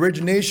by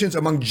originations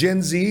among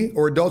Gen Z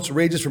or adults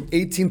ranges from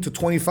 18 to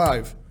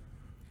 25.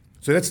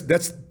 So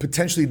that's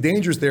potentially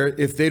dangerous there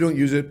if they don't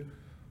use it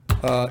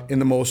in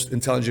the most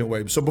intelligent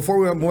way. So before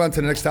we move on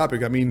to the next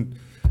topic, I mean,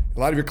 a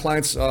lot of your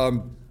clients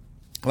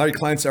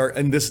are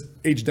in this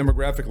age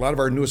demographic. A lot of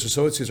our newest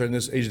associates are in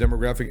this age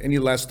demographic. Any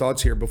last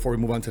thoughts here before we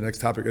move on to the next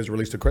topic as it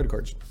relates to credit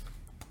cards?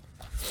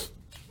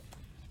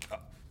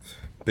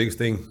 Biggest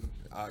thing,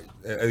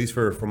 at least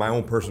for my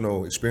own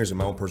personal experience and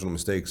my own personal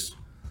mistakes,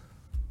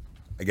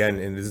 again,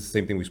 and this is the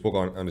same thing we spoke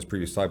on this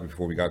previous topic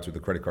before we got to the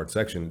credit card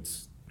section,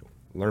 it's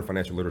learn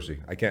financial literacy.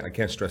 I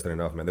can't stress that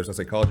enough, man. There's a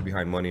psychology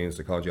behind money and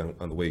psychology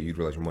on the way you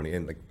utilize your money.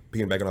 And like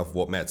piggybacking off of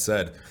what Matt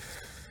said,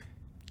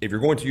 if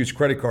you're going to use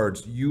credit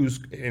cards,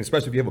 and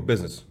especially if you have a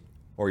business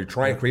or you're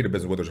trying to create a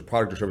business, whether it's a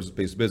product or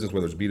service-based business,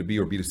 whether it's B2B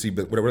or B2C,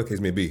 but whatever the case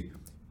may be,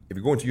 if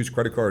you're going to use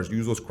credit cards,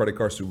 use those credit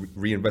cards to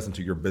reinvest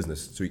into your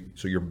business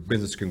so your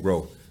business can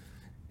grow.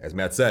 As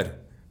Matt said,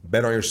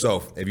 bet on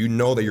yourself. If you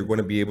know that you're going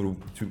to be able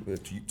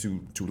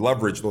to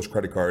leverage those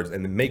credit cards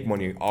and then make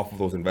money off of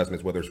those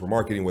investments, whether it's for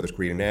marketing, whether it's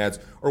creating ads,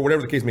 or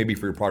whatever the case may be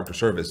for your product or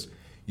service,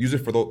 use it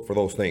for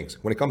those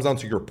things. When it comes down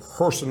to your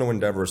personal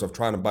endeavors of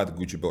trying to buy the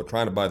Gucci belt,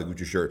 trying to buy the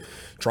Gucci shirt,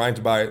 trying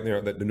to buy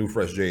the new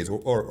fresh J's,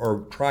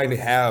 or trying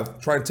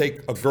to take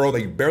a girl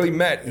that you barely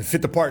met and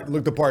fit the part,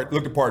 look the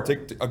part,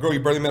 take a girl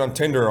you barely met on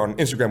Tinder, on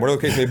Instagram, whatever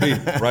the case may be,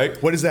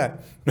 right? What is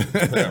that?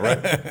 Yeah,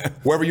 right.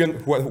 Whoever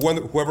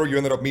you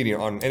ended up meeting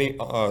on any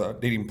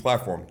dating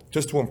platform,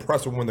 just to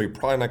impress a woman that you're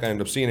probably not going to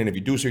end up seeing, and if you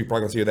do see her, you're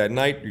probably going to see her that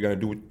night. You're going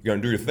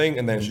to do your thing,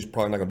 and then she's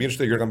probably not going to be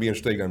interested. You're going to be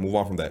interested. You're going to move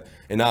on from that.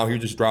 And now you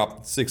just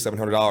dropped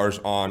 $600-700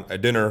 on a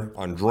dinner,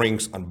 on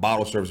drinks, on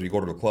bottle service if you go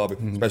to the club,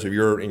 especially if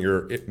you're in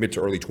your mid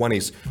to early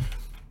 20s.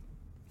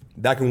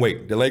 That can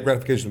wait. Delayed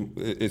gratification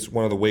is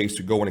one of the ways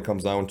to go when it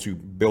comes down to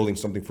building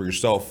something for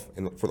yourself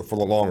and for the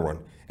long run.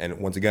 And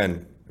once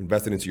again,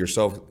 investing into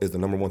yourself is the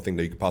number one thing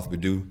that you could possibly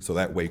do, so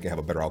that way you can have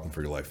a better outcome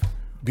for your life.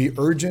 Be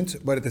urgent,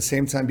 but at the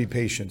same time, be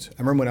patient.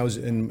 I remember when I was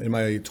in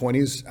my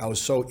 20s, I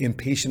was so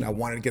impatient. I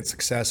wanted to get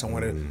success. I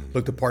wanted to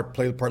look the part,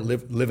 play the part,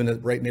 live in the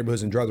right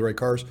neighborhoods and drive the right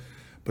cars.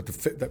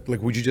 But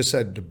like what you just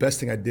said, the best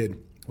thing I did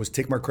was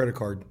take my credit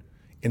card,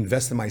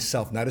 invest in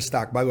myself, not a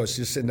stock. By the way, I was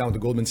just sitting down with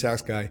the Goldman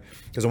Sachs guy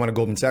because I want a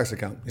Goldman Sachs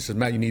account. He says,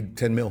 Matt, you need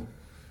 10 mil.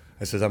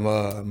 I says, I'm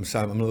a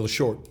little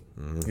short.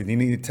 You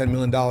need $10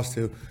 million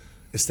to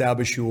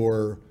establish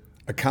your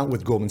account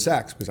with Goldman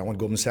Sachs because I want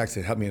Goldman Sachs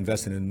to help me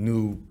invest in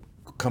new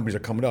companies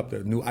that are coming up.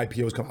 The new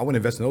IPOs come. I want to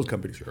invest in those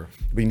companies. Sure.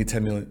 But you need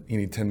 $10 million. You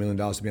need $10 million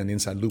to be on the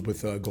inside loop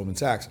with Goldman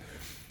Sachs.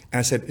 And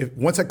I said,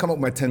 once I come up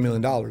with my $10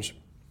 million,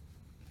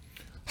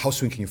 how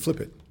soon can you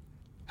flip it?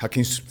 How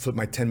can you flip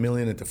my 10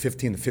 million into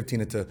 15, the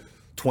 15 into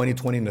 20,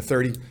 20 into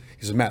 30? He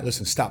says, Matt,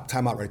 listen, stop,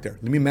 time out right there.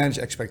 Let me manage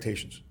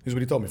expectations. Here's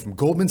what he told me from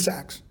Goldman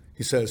Sachs.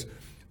 He says,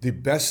 the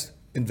best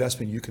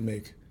investment you can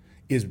make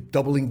is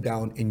doubling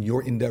down in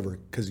your endeavor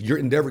because your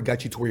endeavor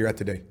got you to where you're at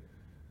today.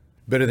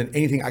 Better than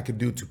anything I could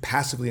do to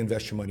passively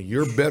invest your money.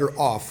 You're better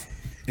off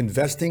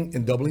investing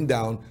and doubling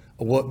down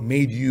on what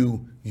made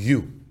you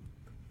you.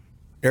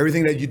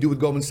 Everything that you do with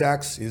Goldman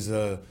Sachs is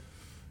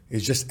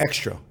just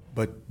extra,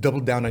 but double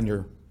down on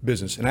your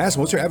business. And I asked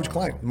him, what's your average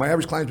client? My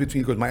average client is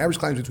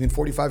between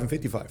 45 and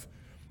 55.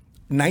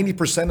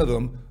 90% of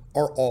them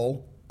are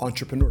all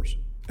entrepreneurs.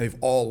 They've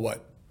all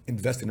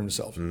invested in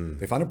themselves.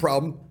 They found a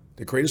problem,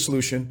 they create a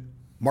solution,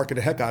 market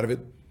the heck out of it,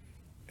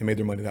 and made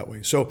their money that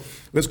way. So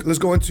let's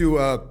go into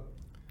the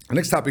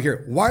next topic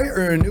here. Why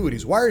are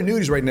annuities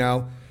right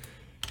now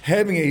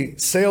having a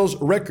sales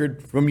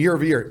record from year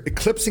over year,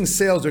 eclipsing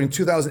sales during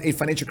 2008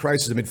 financial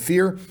crisis amid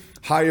fear,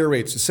 higher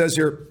rates. It says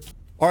here,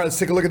 all right, let's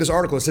take a look at this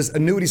article. It says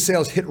annuity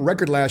sales hit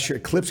record last year,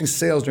 eclipsing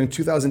sales during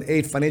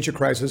 2008 financial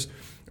crisis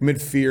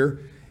amid fear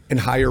and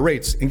higher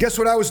rates. And guess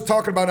what I was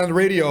talking about on the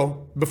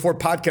radio before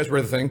podcasts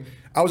were the thing?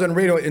 I was on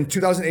radio in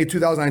 2008,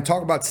 2009,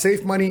 talking about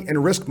safe money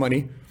and risk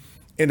money.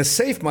 And the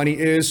safe money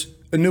is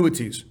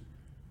annuities.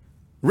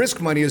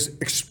 Risk money is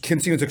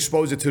continuing to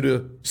expose it to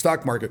the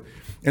stock market.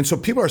 And so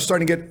people are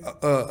starting to get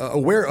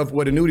aware of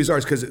what annuities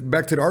are. Because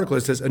back to the article,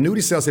 it says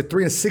annuity sales hit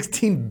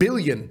 $316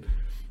 billion,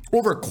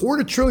 over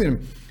 $250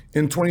 billion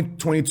in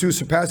 2022,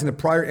 surpassing the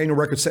prior annual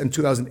record set in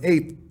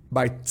 2008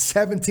 by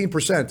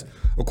 17%,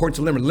 according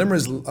to LIMRA. LIMRA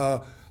is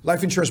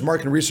Life Insurance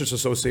Market and Research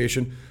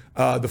Association.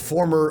 The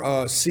former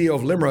CEO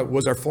of LIMRA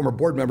was our former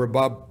board member,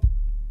 Bob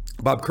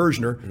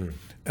Kirshner,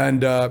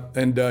 and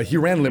he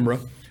ran LIMRA.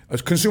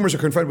 As consumers are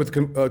confronted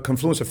with a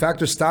confluence of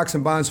factors, stocks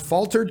and bonds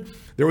faltered.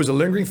 There was a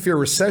lingering fear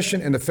of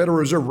recession, and the Federal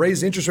Reserve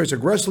raised interest rates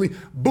aggressively,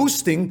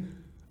 boosting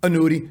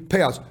annuity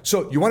payouts.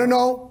 So you want to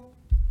know?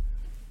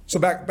 So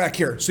back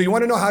here. So you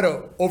want to know how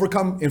to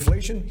overcome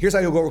inflation? Here's how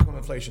you'll overcome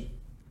inflation.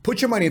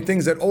 Put your money in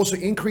things that also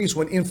increase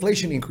when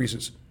inflation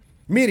increases.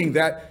 Meaning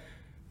that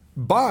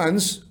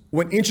bonds,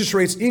 when interest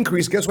rates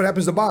increase, guess what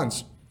happens to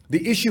bonds? They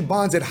issue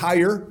bonds at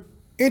higher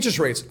interest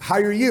rates,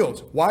 higher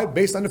yields. Why?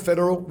 Based on the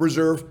Federal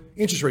Reserve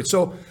interest rate.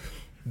 So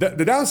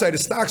the downside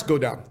is stocks go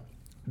down.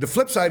 The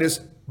flip side is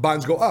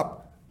bonds go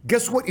up.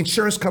 Guess what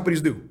insurance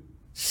companies do?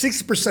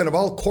 60% of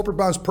all corporate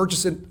bonds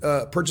purchased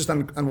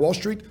on Wall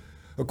Street,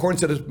 according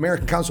to the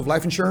American Council of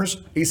Life Insurance,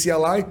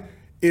 ACLI,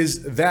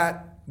 is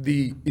that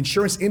the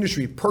insurance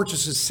industry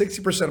purchases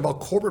 60% of all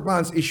corporate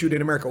bonds issued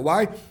in America.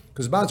 Why?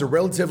 Because bonds are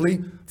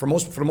relatively, for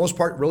the most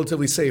part,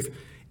 relatively safe.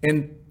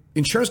 And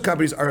insurance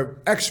companies are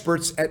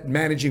experts at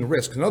managing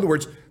risk. In other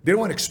words, they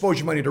don't want to expose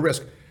your money to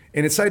risk.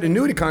 And inside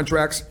annuity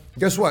contracts,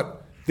 guess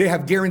what? They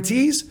have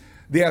guarantees,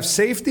 they have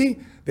safety,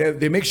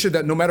 they make sure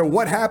that no matter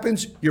what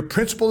happens, your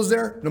principal is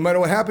there. No matter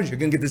what happens, you're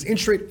going to get this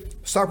interest rate.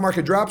 Stock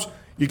market drops,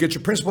 you get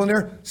your principal in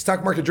there.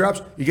 Stock market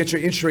drops, you get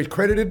your interest rate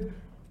credited.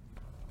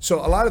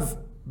 So a lot of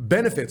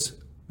benefits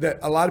that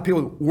a lot of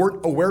people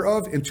weren't aware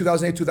of in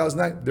 2008,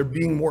 2009, they're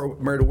being more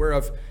made aware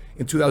of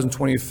in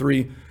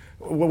 2023.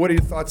 What are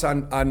your thoughts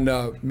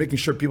on making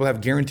sure people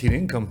have guaranteed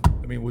income?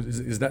 I mean,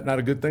 is that not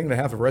a good thing to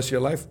have for the rest of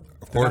your life?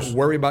 Of course. Not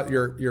worry about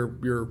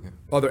your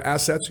other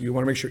assets. You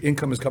want to make sure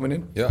income is coming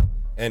in. Yeah,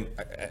 and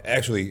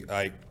actually,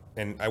 I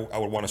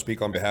would want to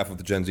speak on behalf of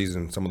the Gen Zs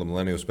and some of the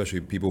millennials,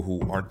 especially people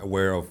who aren't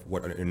aware of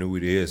what an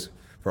annuity is.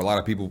 For a lot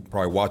of people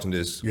probably watching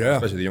this,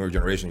 especially the younger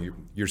generation,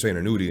 you're saying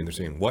annuity and they're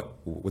saying,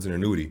 what's an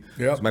annuity?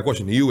 Yeah. So my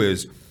question to you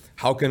is,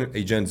 how can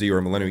a Gen Z or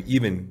a millennial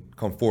even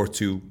come forth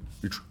to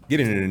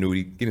getting an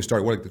annuity, getting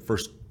started? What are the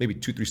first maybe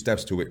 2-3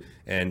 steps to it?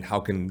 And how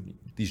can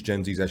these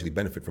Gen Zs actually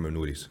benefit from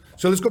annuities?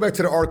 So let's go back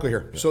to the article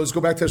here. Yeah. So let's go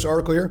back to this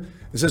article here.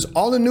 It says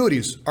all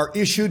annuities are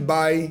issued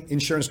by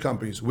insurance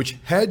companies, which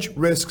hedge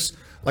risks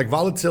like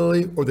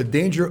volatility or the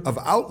danger of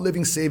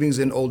outliving savings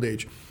in old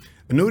age.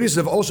 Annuities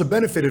have also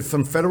benefited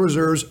from Federal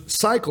Reserve's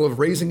cycle of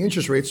raising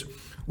interest rates,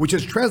 which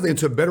has translated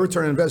into a better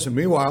return on investment.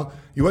 Meanwhile,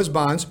 U.S.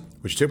 bonds,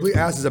 which typically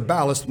acts as a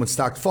ballast when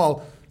stocks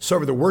fall,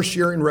 suffered the worst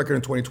year in record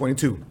in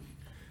 2022.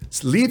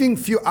 It's leaving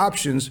few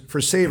options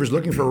for savers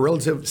looking for a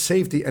relative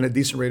safety and a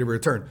decent rate of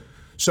return.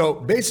 So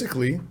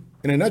basically,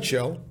 in a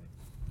nutshell,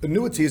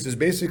 annuities is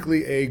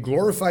basically a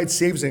glorified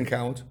savings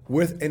account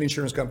with an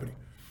insurance company.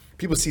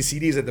 People see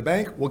CDs at the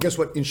bank. Well, guess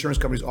what insurance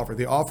companies offer?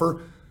 They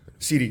offer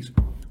CDs.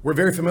 We're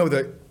very familiar with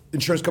the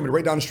insurance company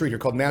right down the street here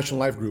called National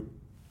Life Group.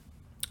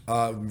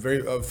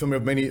 Very familiar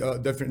with many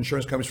different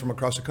insurance companies from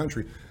across the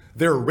country.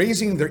 They're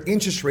raising their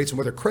interest rates and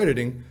what they're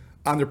crediting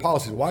on their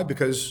policies. Why?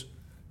 Because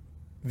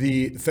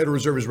the Federal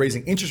Reserve is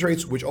raising interest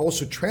rates, which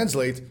also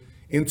translate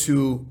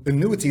into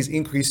annuities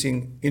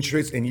increasing interest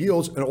rates and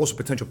yields, and also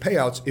potential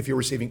payouts if you're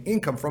receiving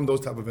income from those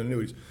type of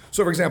annuities.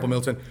 So, for example,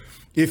 Milton,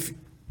 if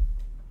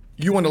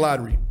you won the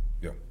lottery,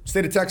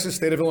 state of Texas,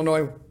 state of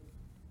Illinois,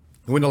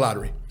 you win the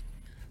lottery,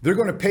 they're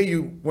going to pay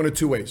you one of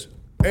two ways.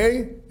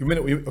 A, you win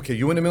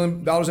 $1 million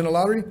in the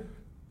lottery.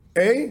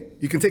 A,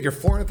 you can take your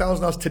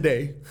 $400,000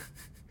 today,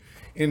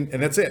 and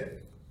that's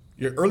it.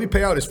 Your early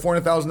payout is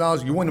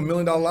 $400,000. You win $1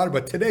 million lottery,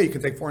 but today you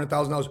can take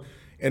 $400,000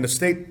 and the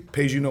state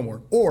pays you no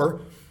more.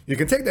 Or you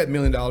can take that $1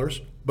 million,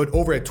 but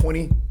over a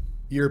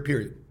 20-year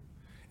period.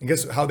 And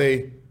guess how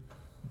they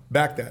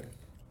back that?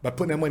 By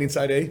putting that money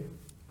inside an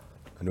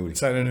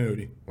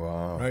annuity.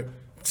 Wow. Right?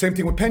 Same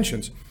thing with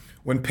pensions.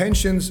 When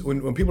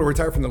people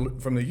retire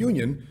from the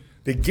union,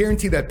 they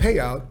guarantee that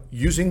payout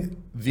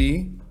using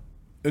the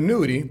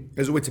annuity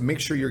as a way to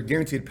make sure you're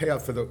guaranteed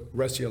payout for the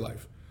rest of your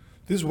life.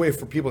 This is a way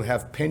for people to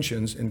have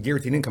pensions and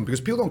guaranteed income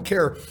because people don't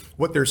care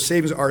what their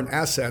savings are in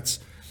assets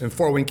and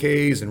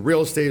 401ks and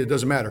real estate. It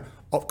doesn't matter.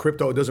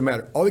 Crypto, it doesn't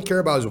matter. All they care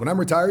about is when I'm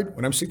retired,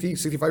 when I'm 60,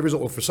 65 years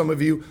old, or for some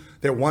of you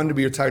that wanted to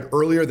be retired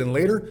earlier than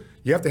later,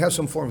 you have to have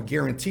some form of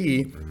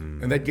guarantee,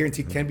 and that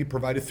guarantee can be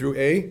provided through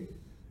a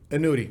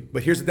annuity.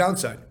 But here's the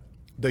downside.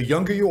 The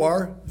younger you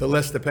are, the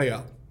less the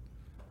payout.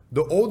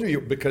 The older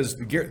you, because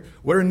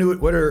what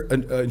are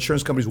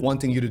insurance companies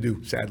wanting you to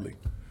do? Sadly,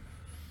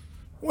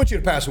 I want you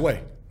to pass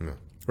away,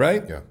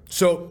 right? Yeah.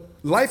 So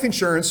life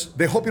insurance,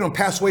 they hope you don't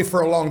pass away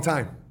for a long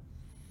time,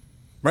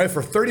 right?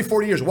 For 30,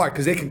 40 years. Why?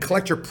 Because they can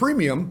collect your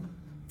premium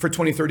for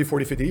 20, 30,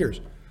 40, 50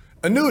 years.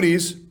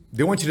 Annuities,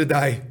 they want you to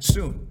die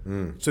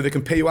soon, so they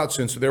can pay you out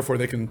soon. So therefore,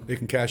 they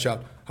can cash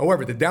out.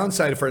 However, the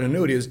downside for an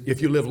annuity is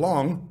if you live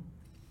long,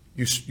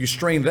 you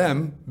strain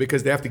them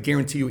because they have to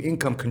guarantee you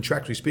income,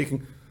 contractually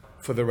speaking,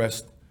 for the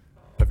rest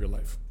of your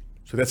life.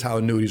 So that's how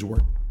annuities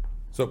work.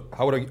 So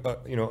how would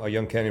a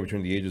young candidate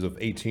between the ages of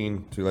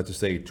 18 to, let's just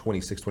say,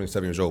 26,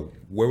 27 years old,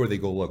 where would they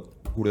go look?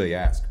 Who do they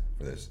ask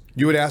for this?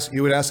 You would ask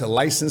a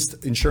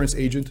licensed insurance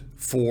agent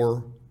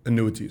for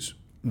annuities.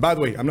 And by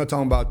the way, I'm not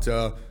talking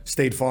about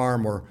State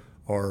Farm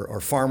or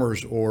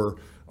Farmers or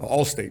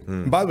Allstate.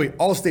 And by the way,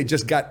 Allstate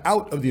just got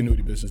out of the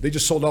annuity business. They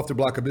just sold off their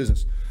block of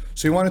business.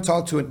 So you want to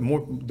talk to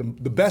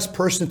the best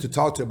person to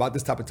talk to about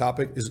this type of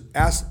topic is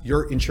ask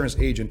your insurance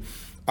agent.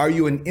 Are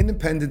you an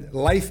independent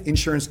life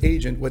insurance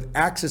agent with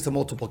access to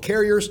multiple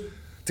carriers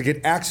to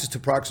get access to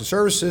products and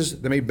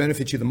services that may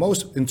benefit you the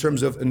most in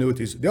terms of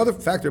annuities? The other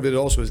factor of it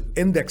also is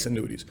index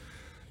annuities.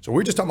 So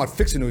we're just talking about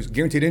fixed annuities,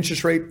 guaranteed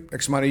interest rate,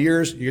 X amount of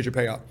years, you get your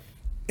payout.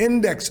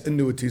 Index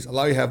annuities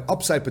allow you to have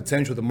upside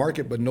potential with the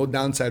market, but no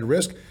downside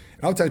risk.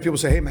 And oftentimes people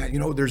say, hey man,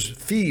 there's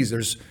fees,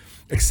 there's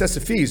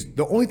excessive fees.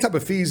 The only type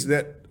of fees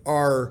that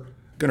are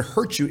going to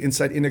hurt you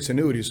inside index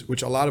annuities,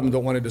 which a lot of them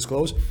don't want to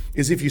disclose,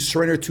 is if you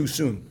surrender too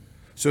soon.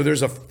 So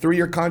there's a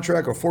 3-year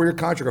contract or 4-year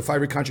contract or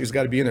 5-year contract has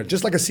got to be in there.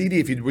 Just like a CD,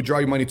 if you withdraw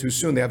your money too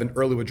soon, they have an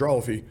early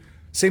withdrawal fee.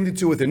 Same thing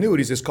too with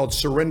annuities, it's called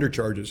surrender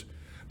charges.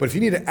 But if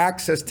you need to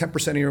access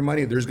 10% of your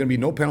money, there's going to be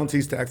no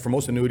penalties to act for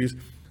most annuities.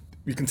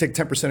 You can take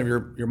 10% of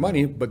your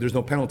money, but there's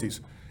no penalties.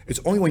 It's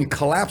only when you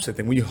collapse it,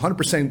 and when you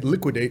 100%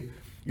 liquidate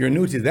your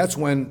annuity, that's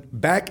when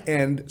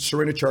back-end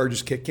surrender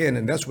charges kick in,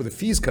 and that's where the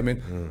fees come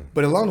in.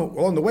 But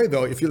along the way,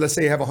 though, if you, let's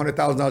say you have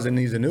 $100,000 in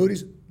these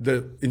annuities,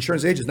 the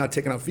insurance agent is not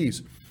taking out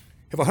fees.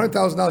 If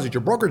 $100,000 at your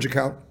brokerage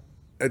account,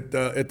 at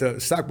the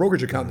stock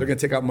brokerage account, they're going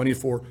to take out money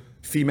for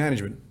fee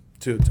management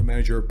to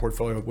manage your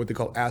portfolio of what they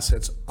call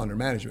assets under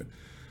management.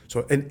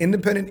 So an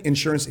independent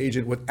insurance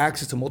agent with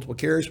access to multiple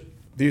carriers,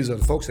 these are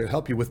the folks that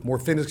help you with more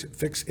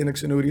fixed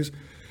index annuities,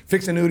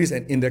 fixed annuities,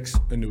 and index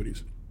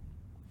annuities.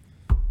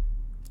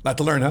 Lot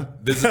to learn, huh?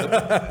 This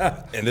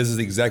is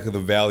exactly the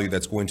value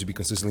that's going to be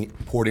consistently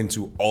poured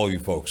into all of you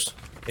folks.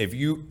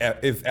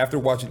 If after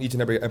watching each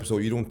and every episode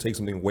you don't take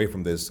something away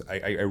from this,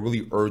 I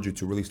really urge you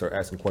to really start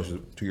asking questions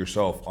to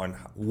yourself on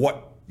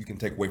what you can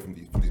take away from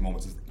these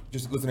moments.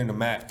 Just listening to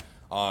Matt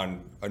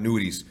on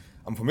annuities,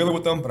 I'm familiar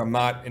with them, but I'm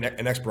not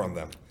an expert on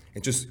them.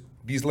 And just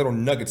these little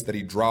nuggets that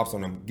he drops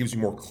on them gives you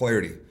more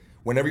clarity.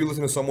 Whenever you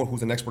listen to someone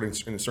who's an expert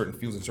in certain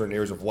fields, in certain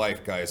areas of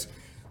life, guys,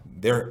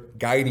 they're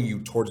guiding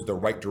you towards the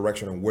right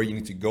direction on where you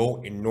need to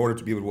go in order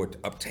to be able to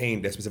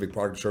obtain that specific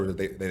product or service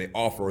that they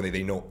offer or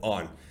they know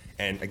on.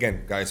 And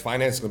again, guys,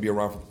 finance is going to be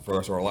around for the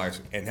rest of our lives.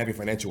 And having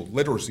financial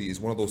literacy is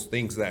one of those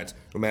things that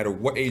no matter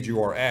what age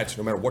you are at,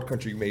 no matter what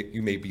country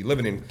you may be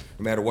living in,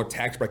 no matter what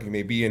tax bracket you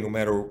may be in, no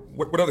matter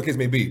what other case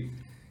may be,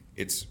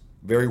 it's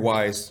very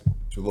wise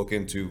to look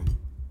into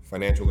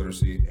financial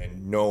literacy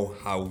and know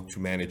how to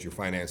manage your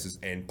finances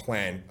and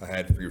plan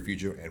ahead for your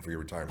future and for your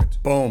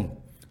retirement. Boom.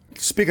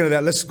 Speaking of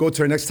that, let's go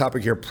to our next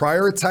topic here.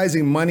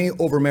 Prioritizing money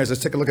over marriage.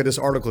 Let's take a look at this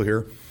article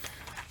here.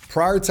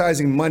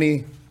 Prioritizing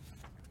money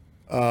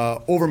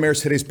over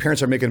marriage. Today's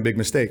parents are making a big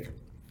mistake.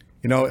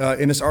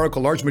 In this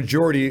article, large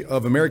majority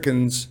of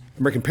American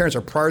parents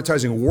are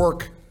prioritizing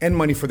work and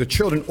money for the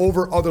children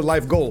over other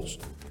life goals.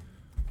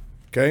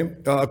 Okay,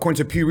 according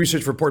to Pew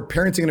Research report,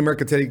 Parenting in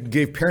America Today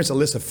gave parents a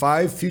list of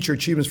 5 future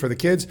achievements for the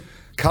kids: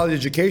 college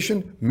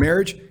education,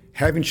 marriage,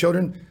 having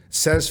children,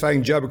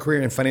 satisfying job or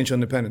career, and financial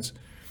independence.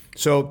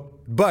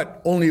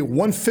 But only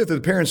 1/5 of the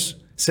parents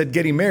said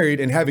getting married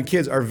and having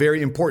kids are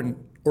very important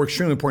or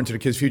extremely important to the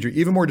kids' future.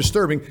 Even more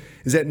disturbing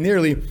is that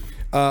nearly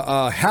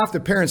half the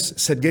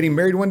parents said getting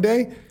married one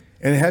day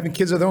and having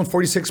kids of their own,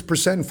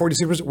 46% and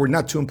 46%, were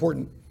not too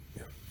important.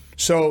 Yeah.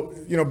 So,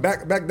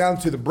 back down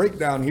to the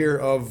breakdown here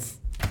of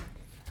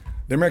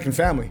the American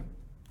family.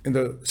 And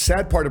the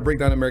sad part of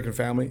breakdown of American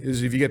family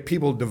is if you get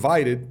people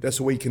divided, that's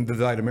the way you can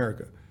divide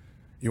America.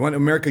 You want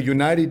America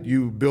united,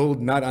 you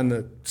build not on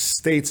the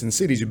states and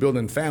cities, you build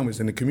in families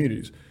and the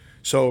communities.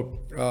 So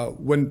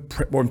when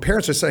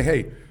parents are saying,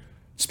 hey,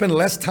 spend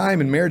less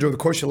time in marriage over the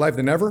course of your life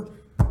than ever,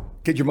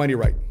 get your money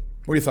right.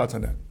 What are your thoughts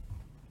on that?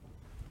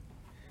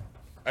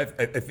 I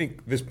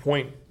think this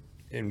point,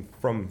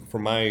 from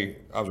my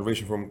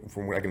observation,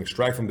 from what I can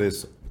extract from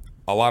this,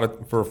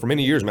 for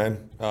many years,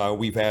 man,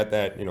 we've had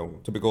that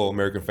typical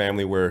American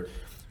family where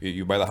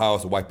You buy the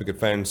house, the white picket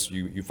fence.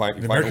 You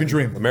find American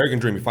dream. American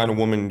dream. You find a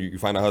woman, you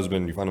find a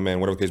husband, you find a man,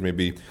 whatever the case may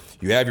be.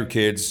 You have your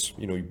kids.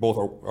 You both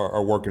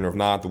are working, or if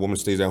not, the woman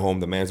stays at home.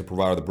 The man's the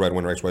provider, the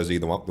breadwinner, XYZ.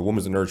 The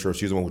woman's the nurturer.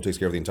 She's the one who takes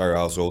care of the entire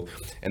household,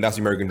 and that's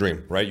the American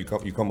dream, right? You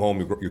come home.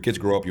 Your kids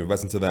grow up. You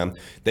invest into them.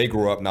 They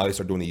grow up. Now they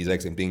start doing the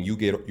exact same thing. You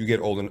get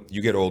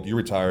old. You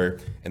retire,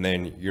 and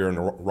then you're in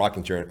a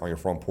rocking chair on your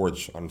front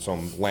porch on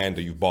some land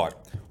that you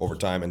bought over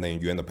time, and then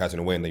you end up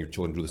passing away, and then your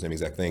children do the same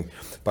exact thing.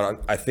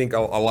 But I think a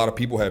lot of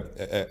people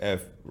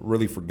have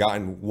really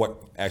forgotten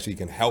what actually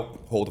can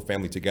help hold a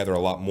family together a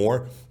lot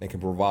more, and can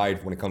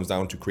provide when it comes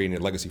down to creating a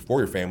legacy for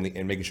your family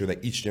and making sure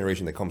that each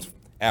generation that comes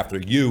after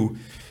you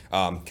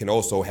can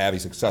also have a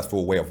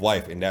successful way of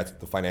life, and that's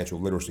the financial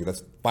literacy.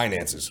 That's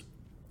finances.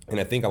 And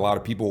I think a lot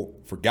of people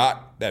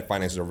forgot that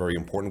finances are very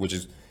important,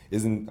 which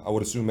isn't. I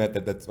would assume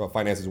that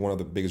finance is one of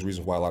the biggest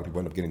reasons why a lot of people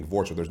end up getting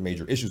divorced, or there's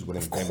major issues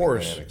within family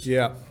dynamics.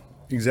 Yeah,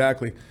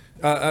 exactly.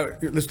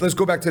 Let's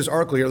go back to this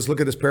article here. Let's look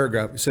at this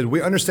paragraph. It said,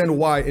 we understand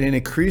why in an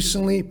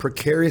increasingly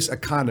precarious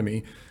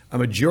economy, a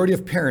majority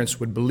of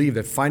parents would believe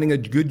that finding a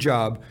good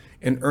job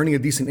and earning a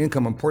decent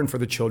income are important for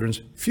the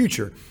children's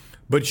future.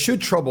 But it should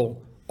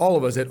trouble all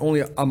of us that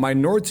only a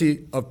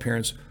minority of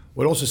parents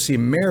would also see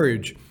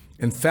marriage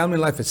and family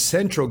life as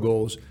central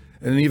goals,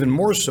 and even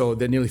more so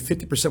that nearly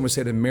 50% would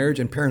say that marriage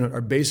and parenthood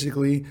are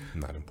basically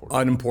not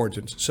important.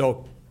 Unimportant.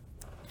 So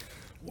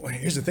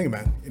here's the thing,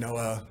 man.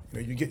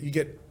 You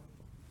get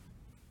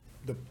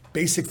the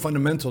basic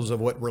fundamentals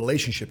of what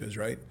relationship is,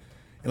 right?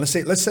 And let's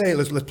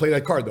play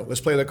that card though.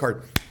 Let's play that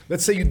card.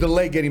 Let's say you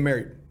delay getting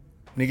married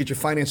and you get your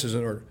finances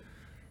in order.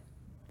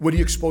 What do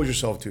you expose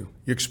yourself to?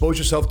 You expose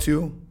yourself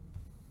to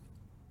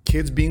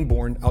kids being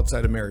born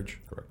outside of marriage.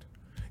 Correct.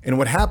 And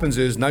what happens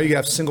is now you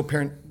have single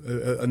parent,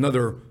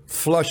 another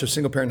flush of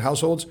single parent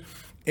households.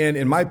 And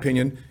in my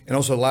opinion, and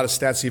also a lot of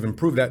stats even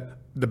prove that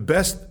the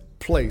best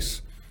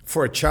place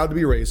for a child to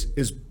be raised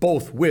is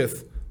both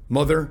with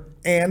mother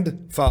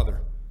and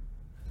father.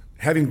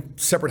 Having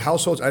separate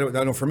households, I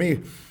know for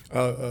me,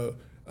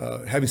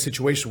 having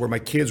situations where my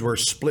kids were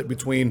split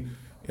between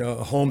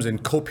homes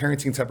and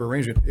co-parenting type of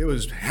arrangement, it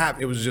was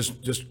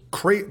just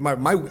crazy.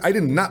 I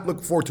did not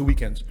look forward to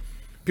weekends.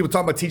 People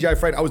talk about TGI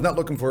Friday. I was not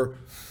looking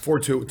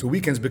forward to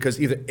weekends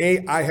because either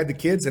A, I had the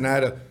kids and I had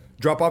to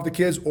drop off the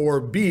kids, or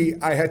B,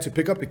 I had to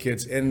pick up the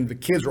kids, and the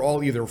kids were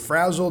all either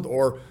frazzled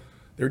or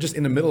they're just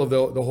in the middle of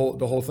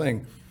the whole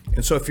thing.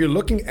 And so if you're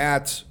looking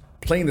at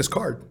playing this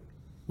card,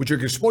 what you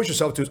can expose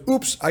yourself to is,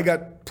 oops, I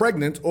got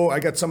pregnant, or I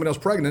got someone else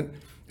pregnant,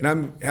 and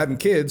I'm having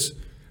kids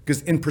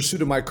because in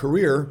pursuit of my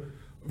career,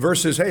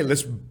 versus, hey,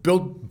 let's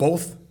build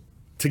both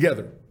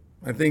together.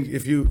 I think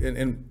if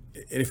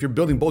you're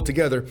building both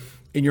together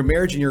in your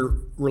marriage and your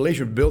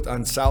relationship built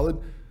on solid,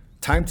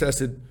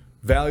 time-tested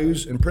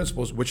values and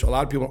principles, which a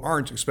lot of people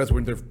aren't, especially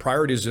when their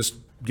priority is just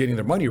getting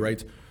their money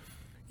right,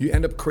 you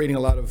end up creating a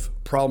lot of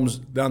problems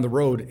down the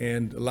road,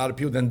 and a lot of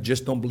people then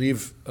just don't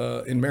believe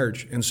in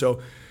marriage. And so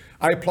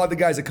I applaud the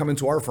guys that come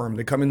into our firm.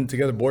 They come in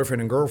together,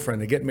 boyfriend and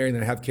girlfriend, they get married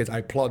and they have kids. I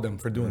applaud them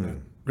for doing that.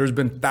 There's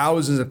been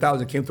thousands and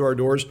thousands that came through our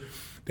doors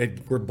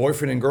that were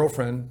boyfriend and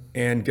girlfriend,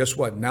 and guess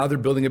what? Now they're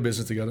building a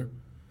business together.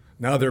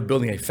 Now they're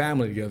building a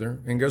family together,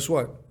 and guess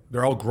what?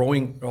 They're all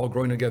growing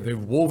together.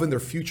 They've woven their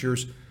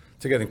futures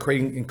together and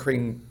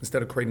creating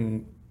instead of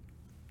creating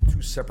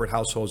two separate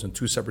households and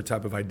two separate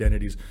type of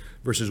identities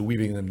versus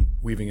weaving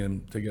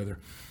them together.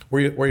 What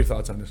are your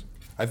thoughts on this?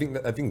 I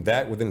think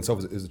that within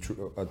itself is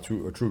a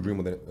true dream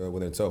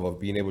within itself, of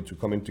being able to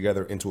come in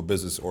together into a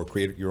business or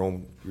create your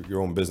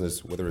own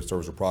business, whether it's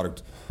service or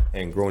product,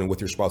 and growing with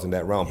your spouse in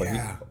that realm. But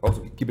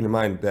also keeping in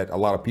mind that a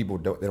lot of people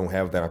don't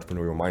have that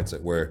entrepreneurial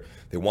mindset where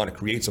they want to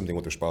create something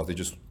with their spouse.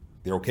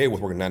 They're okay with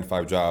working 9 to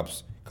 5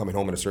 jobs, coming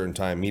home at a certain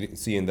time,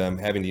 seeing them,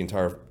 having the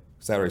entire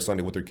Saturday,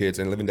 Sunday with their kids,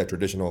 and living that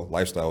traditional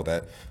lifestyle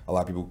that a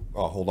lot of people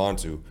hold on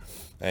to,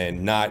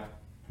 and not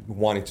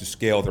wanting to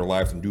scale their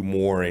lives and do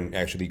more and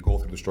actually go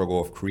through the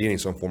struggle of creating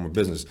some form of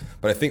business.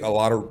 But I think a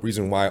lot of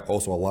reason why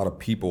also a lot of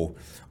people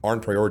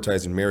aren't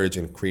prioritizing marriage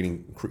and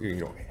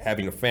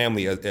having a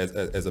family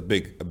as a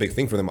big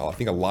thing for them. I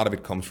think a lot of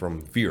it comes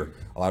from fear.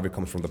 A lot of it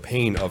comes from the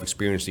pain of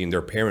experiencing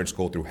their parents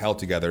go through hell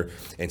together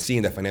and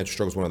seeing that financial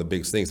struggle is one of the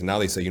biggest things. And now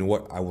they say, you know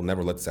what, I will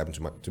never let this happen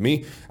to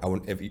me.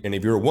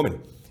 If you're a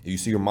woman, you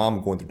see your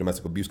mom going through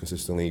domestic abuse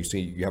consistently,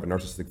 you have a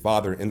narcissistic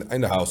father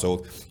in the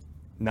household.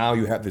 Now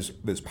you have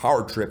this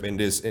power trip, and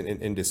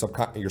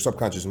your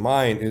subconscious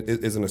mind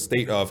is in a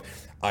state of,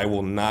 I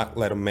will not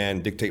let a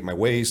man dictate my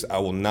ways. I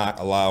will not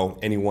allow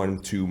anyone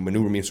to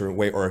maneuver me a certain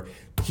way, or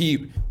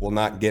he will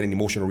not get an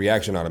emotional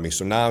reaction out of me.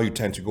 So now you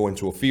tend to go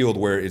into a field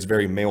where it's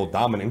very male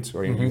dominant,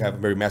 or you have a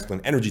very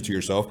masculine energy to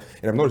yourself.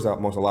 And I've noticed that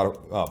amongst a lot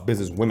of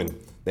business women,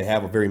 they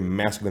have a very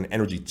masculine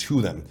energy to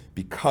them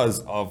because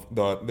of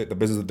the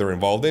business that they're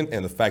involved in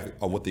and the fact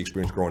of what they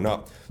experienced growing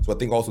up. So I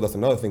think also that's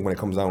another thing when it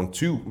comes down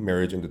to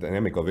marriage and the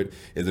dynamic of it,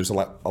 is there's a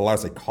lot of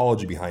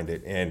psychology behind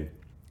it, and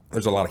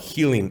there's a lot of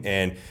healing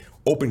and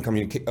open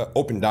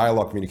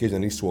dialogue communication that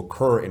needs to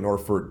occur in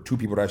order for two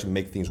people to actually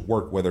make things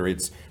work, whether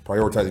it's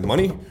prioritizing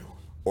money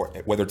or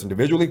whether it's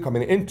individually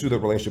coming into the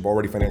relationship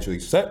already financially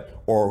set,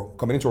 or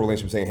coming into a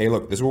relationship saying, hey,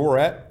 look, this is where we're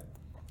at,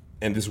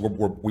 and this is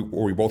where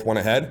we both want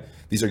to head.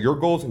 These are your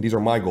goals, and these are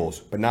my goals.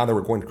 But now that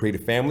we're going to create a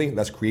family,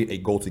 let's create a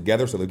goal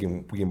together so that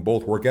we can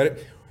both work at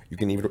it. You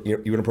can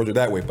even approach it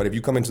that way. But if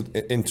you come into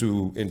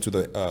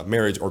the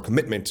marriage or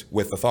commitment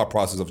with the thought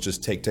process of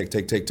just take,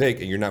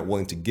 and you're not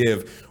willing to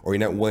give, or you're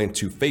not willing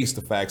to face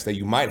the facts that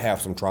you might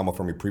have some trauma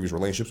from your previous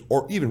relationships,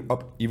 or even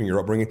your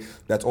upbringing,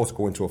 that's also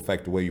going to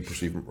affect the way you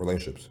perceive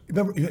relationships.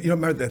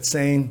 Remember that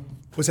saying?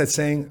 What's that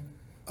saying?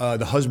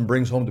 The husband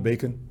brings home the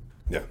bacon.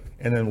 Yeah.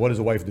 And then what does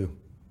the wife do?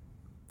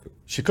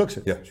 She cooks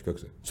it. Yeah, she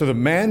cooks it. So the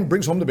man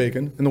brings home the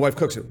bacon, and the wife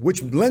cooks it,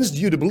 which lends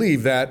you to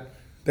believe that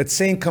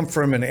saying comes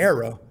from an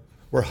era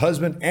where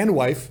husband and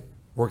wife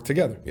work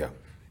together. Yeah.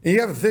 And you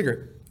have to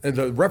figure,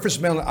 the reference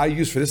manual I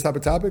use for this type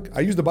of topic,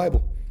 I use the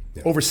Bible.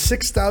 Yeah. Over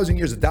 6,000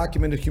 years of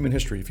documented human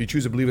history, if you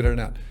choose to believe it or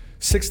not.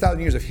 6,000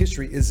 years of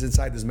history is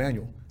inside this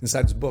manual,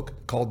 inside this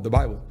book called the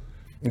Bible.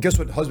 And guess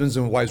what husbands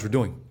and wives were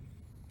doing?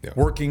 Yeah.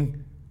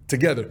 Working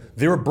together.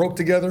 They were broke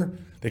together.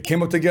 They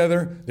came up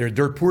together. They were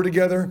dirt poor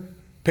together,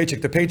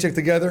 paycheck to paycheck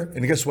together.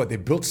 And guess what? They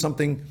built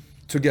something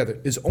together.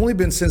 It's only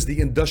been since the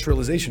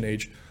industrialization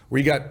age where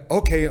you got,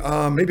 okay,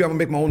 maybe I'm gonna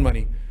make my own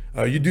money.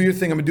 You do your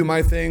thing, I'm gonna do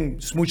my thing.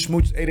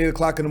 Smooch, 8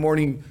 o'clock in the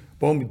morning,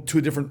 boom,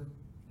 two different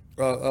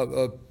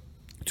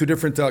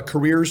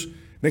careers.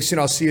 Next thing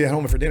I'll see you at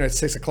home for dinner at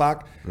 6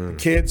 o'clock.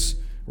 Kids,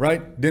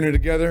 right? Dinner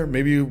together.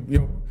 Maybe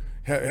you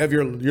have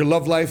your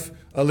love life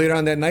later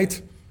on that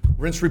night.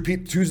 Rinse,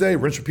 repeat Tuesday,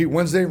 rinse, repeat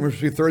Wednesday, rinse,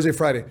 repeat Thursday,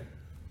 Friday.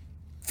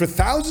 For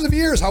thousands of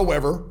years,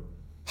 however,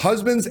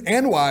 husbands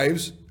and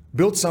wives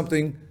built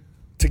something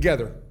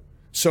together.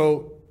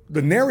 So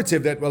the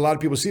narrative that a lot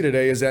of people see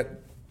today is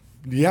that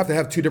you have to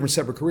have two different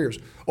separate careers.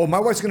 Oh, my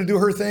wife's going to do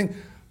her thing,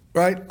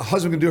 right? A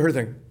husband can do her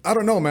thing. I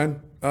don't know, man.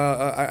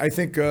 I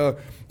think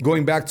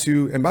going back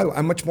to, and by the way,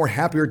 I'm much more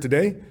happier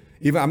today.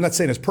 Even I'm not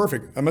saying it's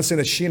perfect. I'm not saying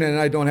that Sheena and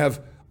I don't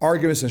have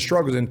arguments and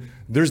struggles. And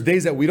there's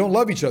days that we don't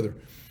love each other.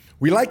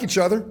 We like each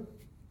other.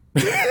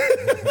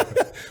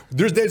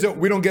 There's days that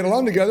we don't get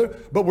along together,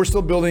 but we're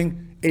still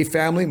building a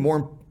family, and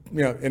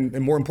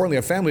more importantly,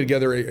 a family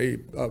together,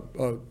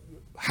 a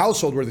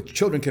household where the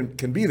children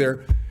can be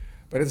there.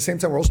 But at the same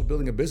time, we're also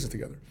building a business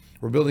together.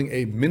 We're building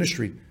a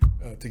ministry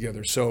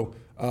together. So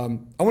I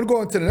want to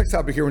go on to the next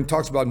topic here when it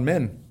talks about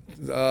men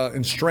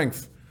and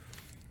strength.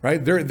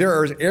 Right? There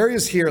are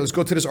areas here. Let's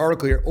go to this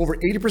article here. Over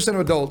 80% of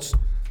adults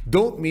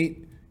don't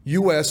meet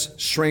U.S.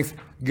 strength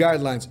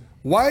guidelines.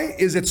 Why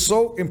is it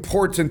so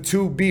important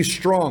to be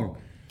strong?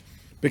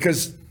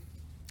 Because,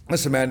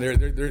 listen, man,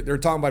 they're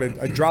talking about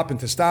a drop in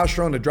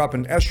testosterone, a drop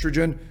in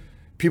estrogen.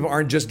 People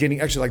aren't just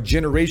getting extra, like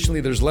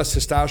generationally, there's less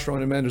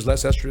testosterone in men, there's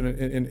less estrogen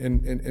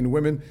in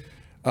women.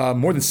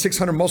 More than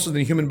 600 muscles in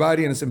the human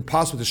body, and it's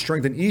impossible to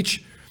strengthen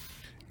each.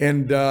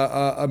 And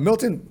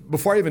Milton,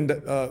 before I even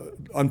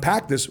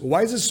unpack this,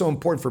 why is it so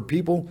important for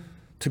people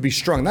to be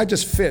strong? Not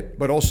just fit,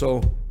 but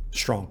also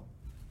strong.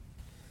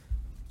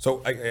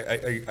 So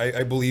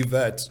I believe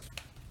that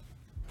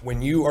when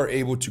you are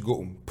able to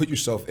go put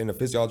yourself in a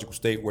physiological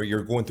state where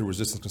you're going through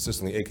resistance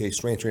consistently, aka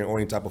strength training or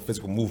any type of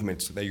physical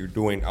movements that you're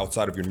doing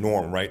outside of your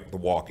norm, right? The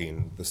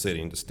walking, the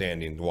sitting, the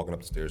standing, the walking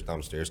up the stairs, down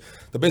the stairs,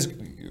 the basic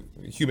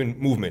human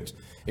movement.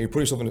 And you're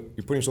putting yourself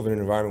in an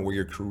environment where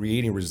you're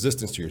creating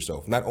resistance to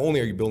yourself. Not only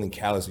are you building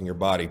callus in your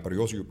body, but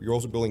you're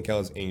also building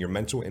callus in your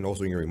mental and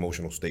also in your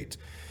emotional state.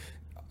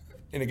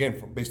 And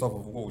again, based off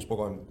of what we spoke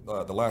on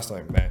the last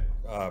time, Matt,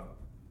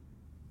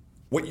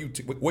 what you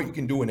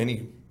can do in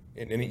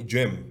any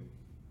gym,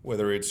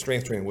 whether it's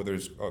strength training, whether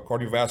it's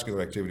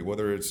cardiovascular activity,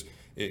 whether it's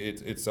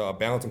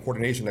balance and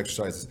coordination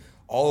exercises,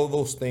 all of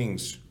those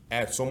things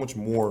add so much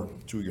more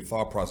to your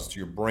thought process, to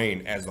your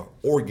brain as an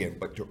organ,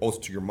 but also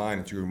to your mind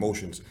and to your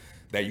emotions,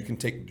 that you can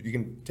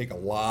take a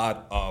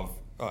lot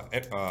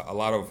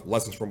of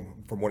lessons from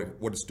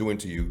what it's doing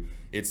to you.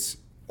 It's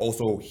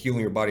also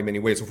healing your body in many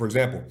ways. So, for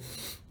example,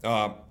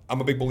 I'm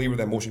a big believer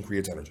that motion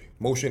creates energy.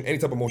 Motion, any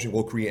type of motion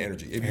will create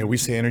energy. And we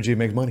say energy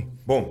makes money.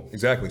 Boom,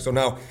 exactly. So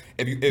now,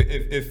 if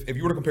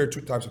you were to compare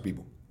two types of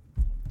people,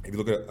 if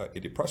you look at a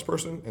depressed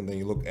person and then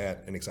you look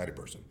at an excited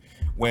person,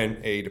 when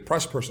a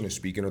depressed person is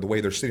speaking or the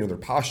way they're sitting or their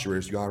posture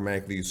is, you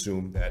automatically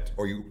assume that,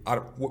 or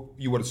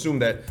you would assume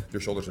that their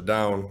shoulders are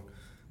down,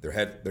 their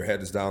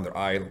head is down, their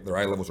eye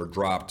levels are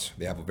dropped.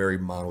 They have a very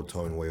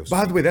monotone way of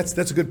speaking. By the way,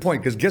 that's a good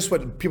point, because guess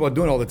what people are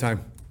doing all the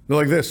time? They're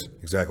like this.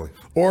 Exactly.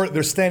 Or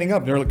they're standing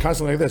up. They're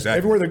constantly like this. Exactly.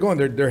 Everywhere they're going,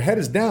 their head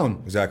is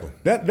down. Exactly.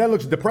 That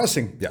looks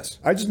depressing. Yes.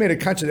 I just made a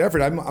conscious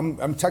effort.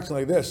 I'm texting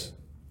like this.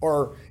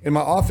 Or in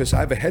my office, I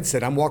have a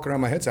headset. I'm walking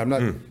around my headset.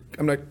 I'm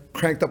not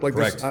cranked up like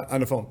Correct. This on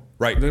the phone.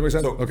 Right. Does that make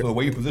sense? So, okay. so the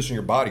way you position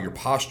your body, your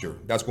posture,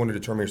 that's going to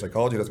determine your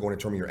psychology. That's going to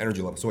determine your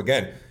energy level. So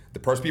again,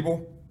 depressed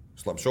people,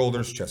 slumped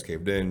shoulders, chest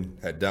caved in,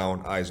 head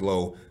down, eyes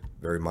low.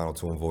 very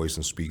monotone voice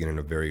and speaking in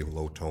a very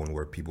low tone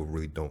where people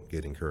really don't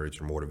get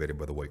encouraged or motivated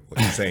by the way what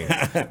you're saying.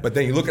 But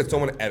then you look at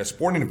someone at a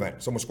sporting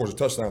event, someone scores a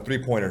touchdown,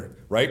 3-pointer,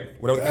 right?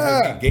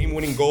 Whatever,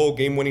 game-winning goal,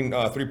 game-winning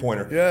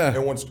 3-pointer. Yeah.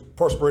 Everyone's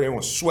perspiring,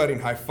 everyone's sweating,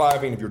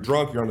 high-fiving. If you're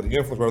drunk, you're under the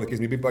influence, whatever the case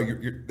may be, but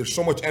there's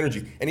so much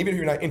energy. And even if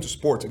you're not into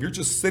sports, if you're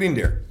just sitting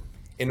there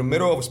in the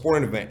middle of a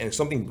sporting event and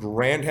something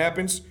grand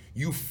happens,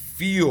 you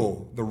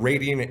feel the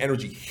radiant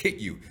energy hit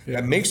you. Yeah.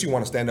 That makes you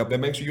want to stand up. That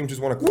makes you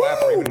just want to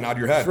clap or even nod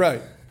your head. That's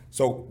right.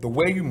 So the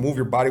way you move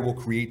your body will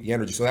create the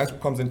energy. So that's what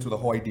comes into the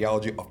whole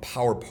ideology of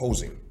power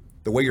posing.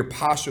 The way you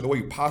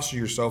posture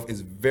yourself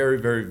is very,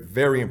 very,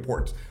 very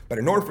important. But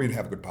in order for you to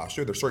have good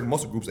posture, there's certain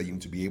muscle groups that you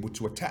need to be able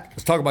to attack.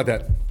 Let's talk about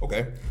that.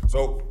 Okay.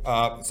 So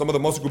some of the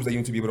muscle groups that you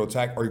need to be able to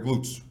attack are your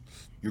glutes.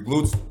 Your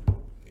glutes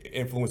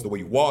influence the way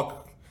you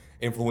walk,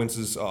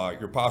 influences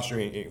your posture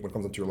when it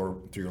comes into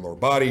your lower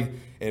body,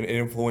 and it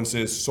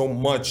influences so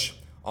much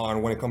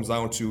on when it comes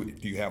down to,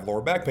 do you have lower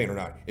back pain or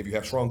not? If you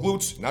have strong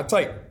glutes, not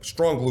tight,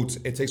 strong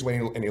glutes, it takes away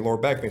any lower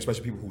back pain,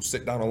 especially people who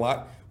sit down a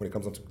lot when it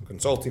comes to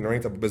consulting or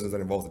any type of business that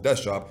involves a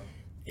desk job.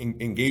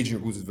 Engaging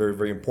your glutes is very,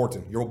 very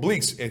important. Your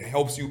obliques, it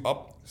helps you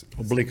up.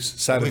 Obliques,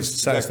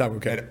 side stop,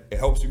 okay. It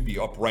helps you be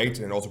upright,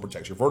 and it also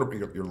protects your vertebrae,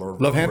 your lower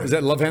vertebrae. Is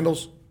that love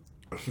handles?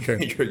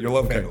 Okay. your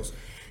love handles.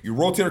 Your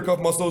rotator cuff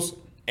muscles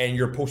and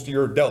your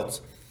posterior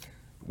delts.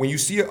 When you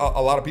see a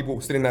lot of people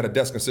sitting at a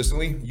desk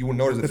consistently, you will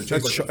notice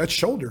that that's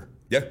shoulder.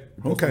 Yeah.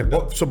 Okay.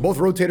 So both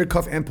rotator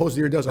cuff and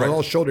posterior delts are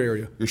all shoulder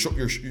area. Your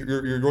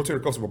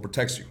rotator cuffs will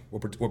protect you.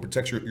 Will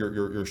protect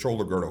your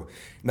shoulder girdle.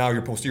 Now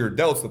your posterior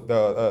delts,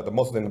 the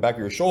muscles in the back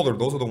of your shoulder,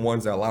 those are the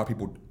ones that a lot of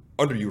people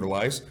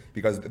underutilized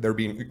because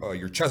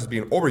your chest is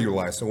being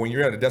overutilized. So when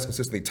you're at a desk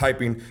consistently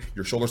typing,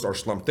 your shoulders are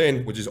slumped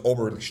in, which is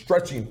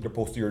overstretching your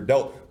posterior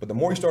delt. But the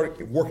more you start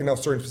working out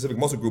certain specific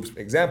muscle groups,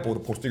 example, the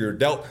posterior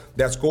delt,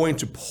 that's going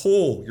to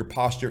pull your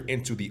posture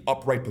into the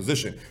upright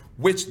position,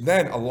 which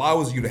then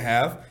allows you to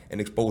have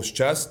an exposed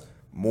chest,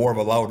 more of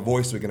a loud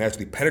voice so it can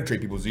actually penetrate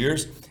people's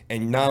ears.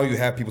 And now you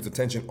have people's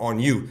attention on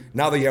you.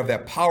 Now that you have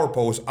that power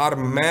pose,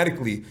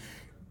 automatically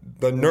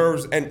the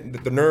nerves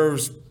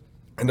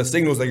and the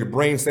signals that your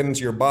brain sends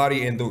into your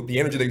body and the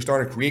energy that you're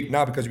starting to create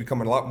now, because you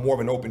become a lot more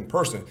of an open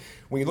person.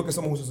 When you look at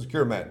someone who's a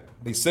secure mat,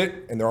 they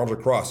sit and their arms are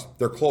crossed.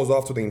 They're closed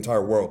off to the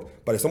entire world.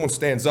 But if someone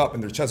stands up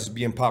and their chest is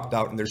being popped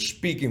out and they're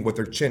speaking with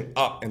their chin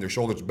up and their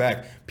shoulders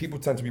back, people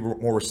tend to be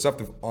more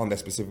receptive on that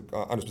specific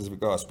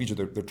speech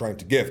that they're trying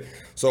to give.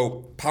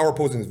 So power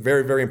posing is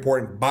very, very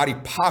important. Body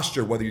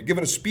posture, whether you're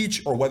giving a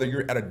speech or whether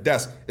you're at a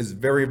desk, is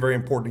very, very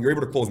important. You're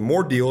able to close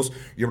more deals.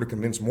 You're able to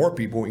convince more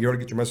people. You're able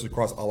to get your message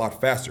across a lot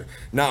faster.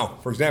 Now,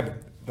 for example,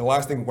 the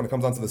last thing when it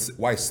comes down to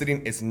why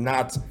sitting is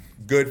not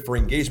good for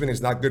engagement,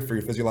 it's not good for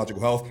your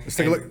physiological health. Let's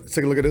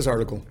take a look at this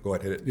article. Go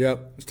ahead, hit it. Yeah,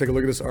 let's take a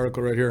look at this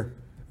article right here.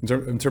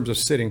 In terms of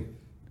sitting,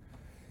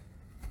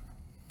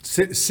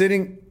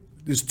 sitting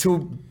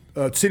too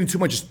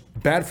much is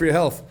bad for your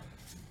health,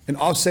 and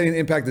offsetting the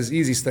impact is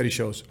easy. Study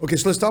shows. Okay,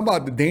 so let's talk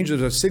about the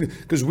dangers of sitting,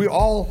 because we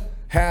all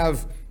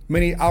have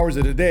many hours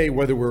of the day,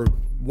 whether we're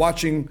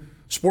watching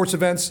sports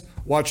events,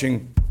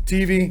 watching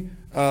TV.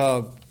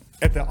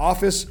 At the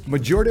office,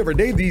 majority of our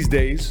day these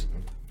days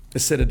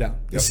is seated down.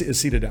 Yep. Is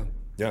seated down.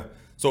 Yeah.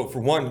 So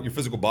for one, your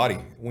physical body,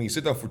 when you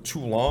sit down for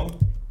too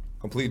long,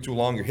 completely too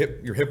long, your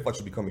hip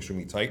flexors become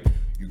extremely tight.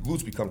 Your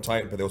glutes become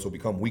tight, but they also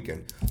become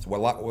weakened. So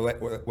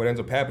what ends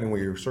up happening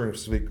when your certain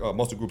specific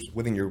muscle groups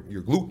within your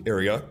glute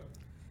area,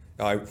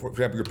 for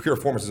example, your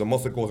piriformis is a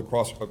muscle that goes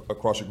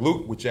across your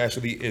glute, which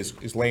actually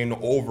is laying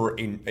over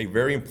a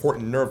very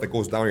important nerve that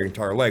goes down your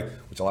entire leg,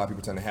 which a lot of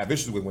people tend to have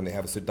issues with when they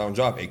have a sit-down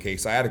job, aka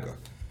sciatica.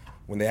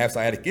 When they have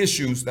sciatic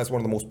issues, that's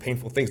one of the most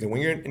painful things. And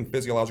when you're in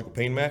physiological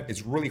pain, Matt,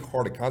 it's really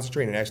hard to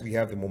concentrate and actually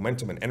have the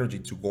momentum and energy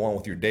to go on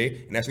with your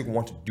day and actually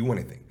want to do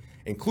anything,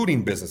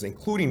 including business,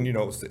 including,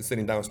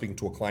 sitting down and speaking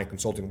to a client,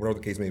 consulting, whatever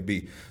the case may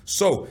be.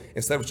 So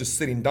instead of just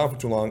sitting down for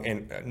too long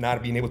and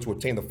not being able to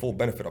attain the full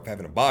benefit of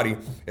having a body,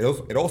 it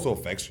also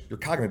affects your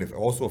cognitive. It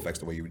also affects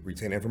the way you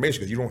retain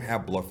information, because you don't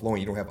have blood flowing,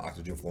 you don't have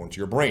oxygen flowing to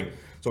your brain.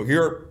 So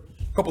here are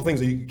a couple things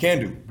that you can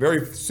do.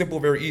 Very simple,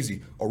 very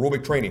easy.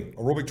 Aerobic training.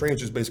 Aerobic training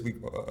is just basically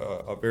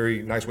a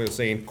very nice way of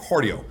saying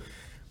cardio.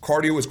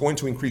 Cardio is going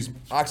to increase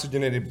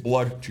oxygenated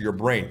blood to your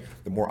brain.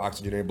 The more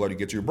oxygenated blood you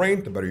get to your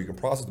brain, the better you can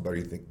process, the better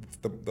you think,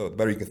 the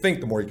better you can think,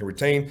 the more you can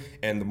retain,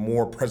 and the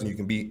more present you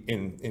can be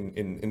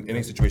in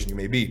any situation you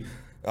may be.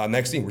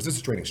 Next thing,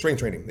 resistance training, strength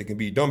training. They can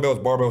be dumbbells,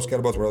 barbells,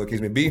 kettlebells, whatever the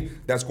case may be.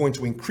 That's going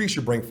to increase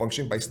your brain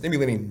function by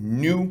stimulating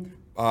new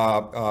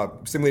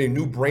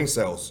brain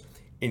cells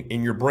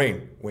in your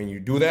brain. When you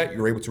do that,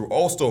 you're able to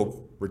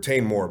also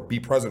retain more, be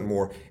present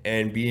more,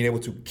 and being able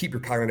to keep your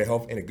cognitive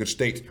health in a good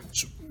state.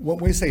 When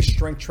we say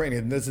strength training,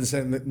 it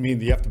doesn't mean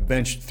that you have to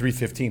bench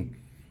 315.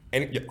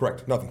 Yeah,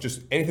 correct. Nothing.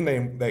 Just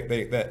anything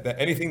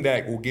anything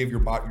that will give your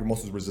body, your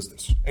muscles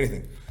resistance.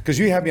 Anything. Because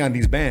you have me on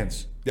these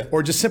bands. Yeah.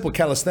 Or just simple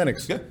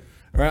calisthenics. Yeah.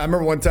 All right, I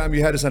remember one time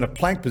you had us on a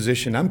plank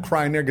position. I'm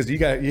crying there because you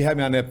had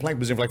me on that plank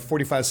position for like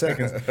 45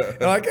 seconds. And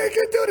I'm like, I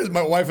can't do this.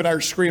 My wife and I are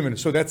screaming.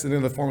 So that's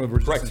another form of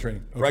resistance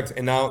training. Okay. Correct.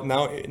 And now,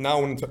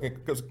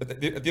 because at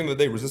the end of the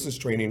day, resistance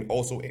training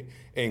also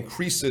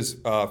increases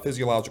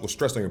physiological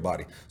stress on your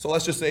body. So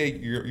let's just say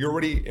you're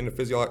already in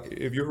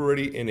if you're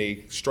already in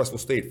a stressful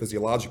state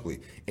physiologically,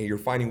 and you're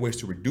finding ways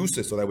to reduce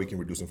it so that we can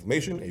reduce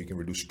inflammation and you can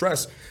reduce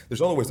stress.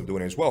 There's other ways of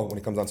doing it as well. When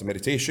it comes down to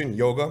meditation,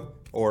 yoga,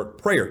 or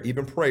prayer,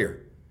 even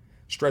prayer.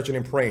 Stretching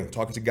and praying,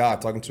 talking to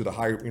God, talking to the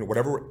higher,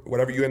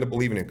 whatever you end up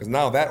believing in. Because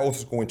now that also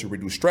is going to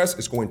reduce stress.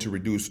 It's going to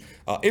reduce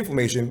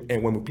inflammation.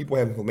 And when people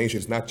have inflammation,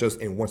 it's not just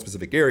in one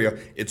specific area.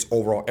 It's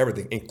overall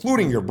everything,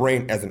 including your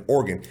brain as an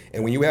organ.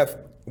 And when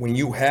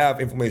you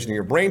have inflammation in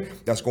your brain,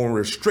 that's going to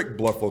restrict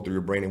blood flow through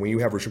your brain. And when you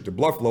have restricted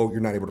blood flow,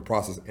 you're not able to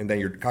process, and then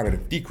your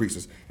cognitive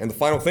decreases. And the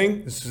final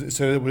thing,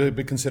 so it would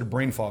be considered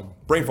brain fog.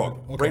 Brain fog.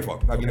 Okay. Brain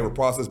fog. Not being able to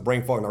process,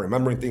 brain fog, not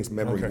remembering things,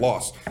 memory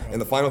loss. And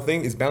the final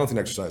thing is balancing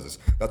exercises.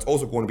 That's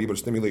also going to be able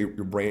to stimulate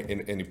your brain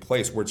in a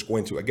place where it's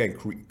going to, again,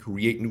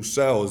 create new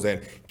cells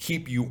and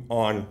keep you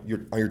on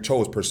your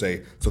toes, per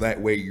se. So that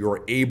way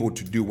you're able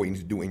to do what you need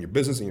to do in your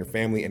business, in your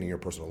family, and in your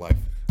personal life.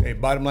 Hey,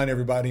 bottom line,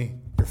 everybody,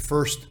 your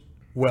first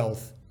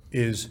wealth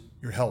is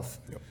your health.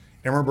 Yep.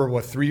 And I remember,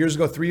 3 years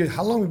ago,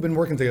 how long have we been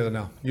working together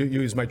now? You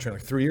use my train,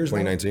 like 3 years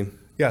 2019. Now?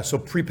 Yeah, so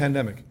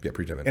pre-pandemic. Yeah,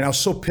 pre-pandemic. And I was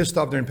so pissed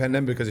off during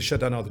pandemic because they shut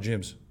down all the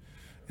gyms.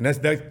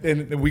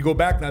 And we go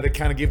back now, they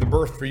kind of gave the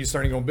birth for you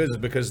starting your own business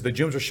because the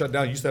gyms were shut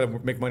down. You used to have to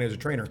make money as a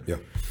trainer. Yeah.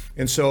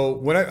 And so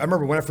I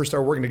remember when I first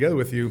started working together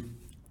with you,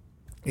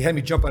 you had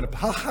me jump on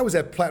how was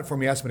that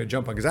platform you asked me to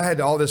jump on? Because I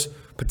had all this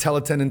patella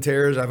tendon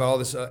tears, I have all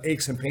this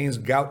aches and pains,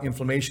 gout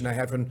inflammation I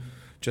had from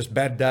just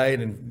bad diet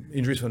and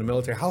injuries from the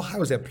military. How high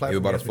was that platform? You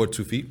about 1 foot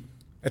 2 feet.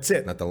 That's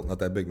it. Not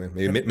that big, man.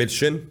 Maybe mid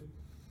shin.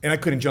 And I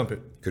couldn't jump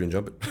it. Couldn't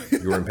jump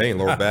it. You were in pain.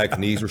 Lower back,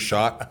 knees were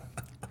shot.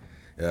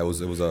 Yeah, it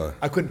was.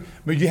 I couldn't.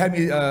 But you had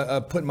me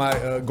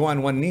go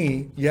on one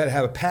knee. You had to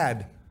have a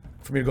pad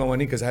for me to go on one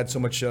knee because I had so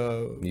much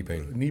knee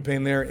pain. Knee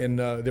pain there, and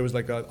there was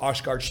like a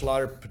Oshguard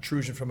Schlatter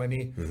protrusion from my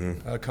knee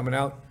coming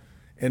out.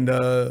 And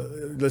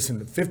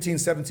listen, 15,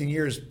 17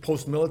 years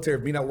post-military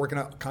of me not working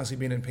out,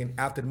 constantly being in pain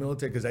after the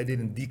military because I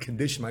didn't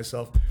decondition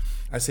myself.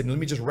 I said, let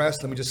me just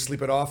rest, let me just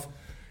sleep it off.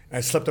 And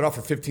I slept it off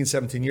for 15,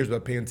 17 years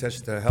without paying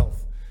attention to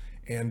health.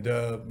 And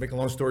make a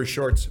long story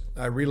short,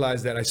 I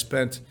realized that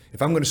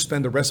if I'm going to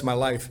spend the rest of my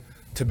life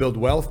to build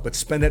wealth, but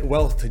spend that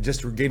wealth to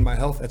just regain my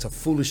health, that's a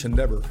foolish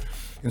endeavor.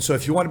 And so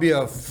if you want to be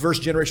a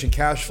first generation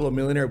cash flow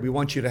millionaire, we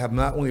want you to have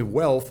not only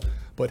wealth,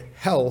 but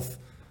health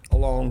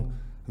along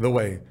the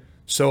way.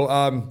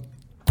 So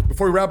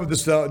before we wrap up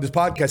this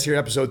podcast here,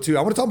 episode 2,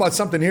 I want to talk about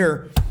something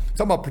here.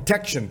 Talking about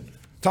protection,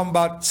 talking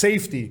about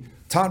safety,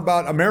 talking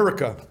about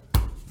America.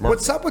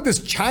 What's up with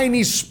this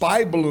Chinese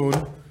spy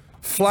balloon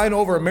flying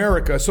over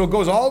America? So it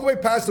goes all the way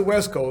past the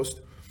West Coast.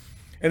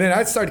 And then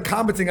I started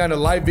commenting on a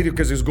live video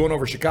because it was going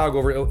over Chicago,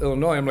 over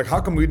Illinois. I'm like, how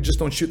come we just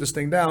don't shoot this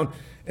thing down?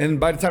 And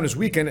by the time this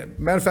weekend,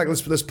 matter of fact,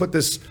 let's put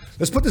this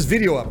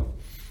video up.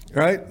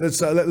 All right,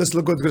 let's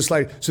look at the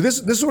slide. So this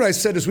is what I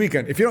said this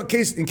weekend. In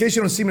case you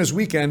don't see me this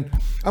weekend,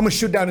 I'm gonna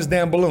shoot down this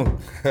damn balloon.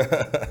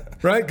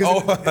 Right?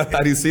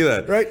 How do you see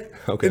that? Right.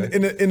 Okay.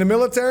 In the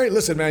military,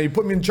 listen, man, you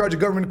put me in charge of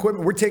government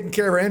equipment. We're taking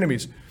care of our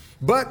enemies.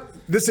 But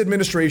this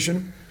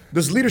administration,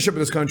 this leadership of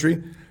this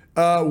country,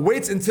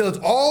 waits until it's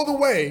all the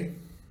way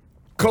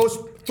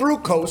coast through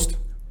coast,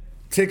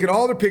 taking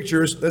all the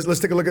pictures. Let's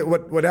take a look at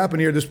what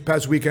happened here this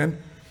past weekend,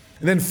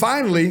 and then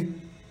finally,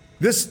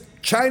 this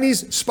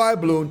Chinese spy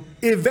balloon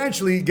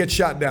eventually gets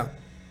shot down.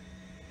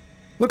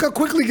 Look how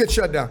quickly it gets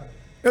shut down.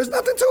 There's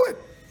nothing to it.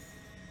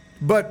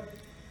 But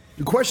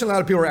the question a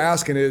lot of people are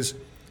asking is,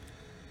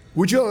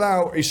 would you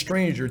allow a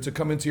stranger to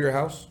come into your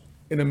house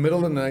in the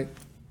middle of the night?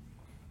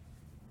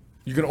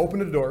 You're going to open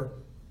the door,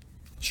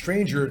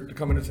 stranger to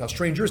come into the house.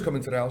 Strangers come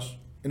into the house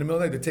in the middle of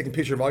the night. They're taking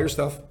pictures of all your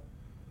stuff,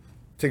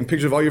 taking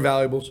pictures of all your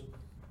valuables,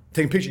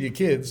 taking pictures of your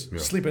kids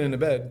sleeping in the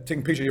bed,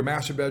 taking pictures of your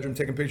master bedroom,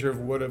 taking picture of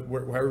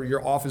wherever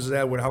your office is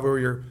at, however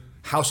your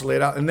house is laid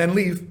out, and then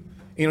leave.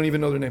 You don't even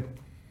know their name.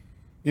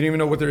 You don't even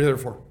know what they're there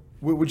for.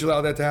 Would you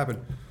allow that to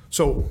happen?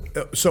 So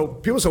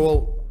people say,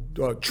 well,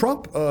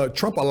 Trump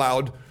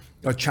allowed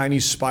a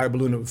Chinese spy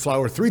balloon to fly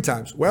over 3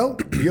 times. Well,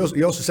 he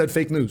also said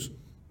fake news.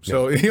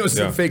 So he also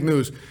said fake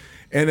news,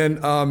 and then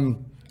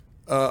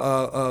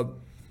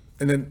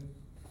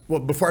well,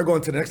 before I go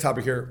into the next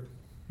topic here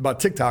about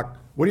TikTok.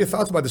 What are your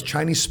thoughts about this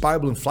Chinese spy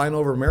balloon flying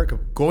over America,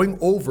 going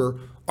over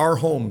our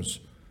homes,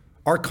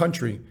 our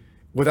country,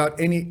 without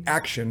any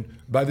action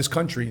by this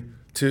country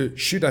to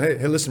shoot down?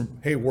 Hey,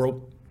 listen, hey,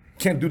 world,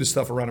 can't do this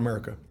stuff around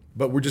America,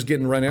 but we're just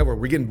getting run over.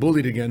 We're getting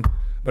bullied again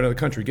by another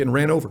country, getting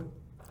ran over.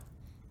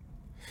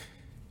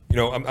 You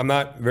know, I'm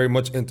not very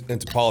much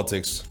into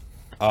politics,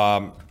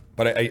 but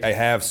I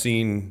have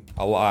seen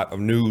a lot of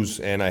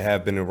news, and I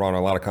have been around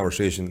a lot of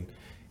conversation.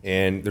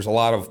 And there's a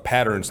lot of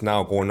patterns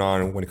now going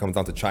on when it comes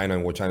down to China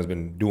and what China's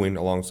been doing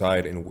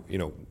alongside and,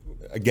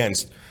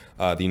 against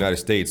the United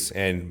States.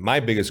 And my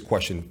biggest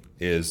question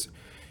is,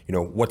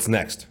 what's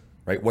next,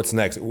 right? What's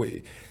next?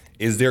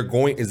 Is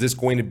this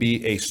going to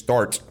be a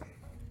start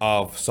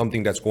of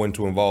something that's going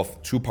to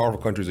involve two powerful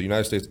countries, the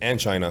United States and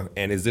China?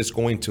 And is this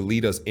going to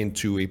lead us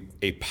into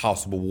a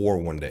possible war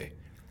one day?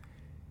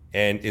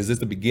 And is this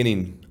the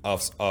beginning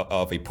of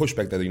a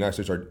pushback that the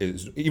United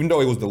States even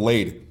though it was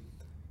delayed?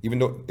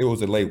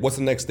 What's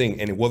the next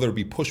thing? And will there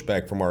be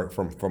pushback from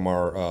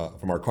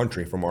our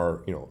country, from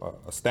our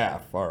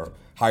staff, our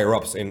higher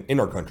ups in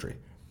our country?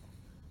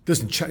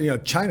 Listen,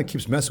 China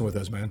keeps messing with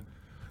us, man.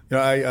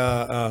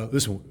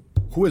 Listen,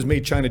 who has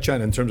made China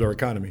in terms of our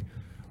economy?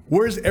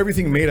 Where's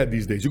everything made at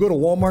these days? You go to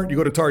Walmart, you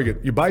go to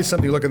Target, you buy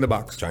something, you look in the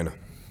box. China.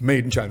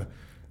 Made in China.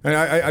 And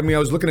I mean, I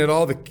was looking at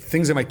all the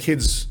things that my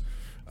kids,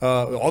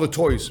 all the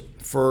toys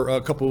for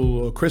a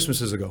couple of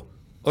Christmases ago.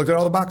 I looked at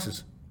all the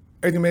boxes.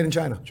 Everything made in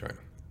China.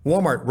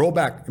 Walmart, roll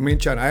back, made in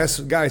China. I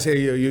asked guys, hey,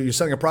 you're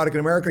selling a product in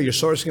America, you're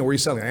sourcing it, where are you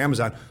selling it?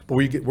 Amazon. But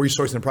where are you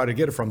sourcing the product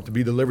to get it from to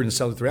be delivered and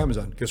sell it through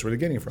Amazon? Guess where they're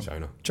getting it from?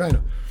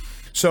 China.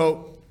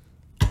 So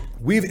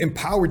we've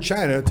empowered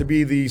China to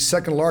be the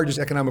second largest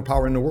economic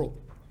power in the world.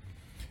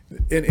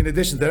 In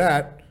addition to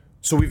that,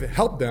 so we've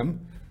helped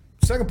them.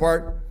 Second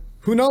part,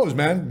 who knows,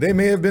 man? They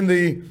may have been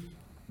the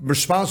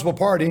responsible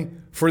party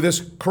for this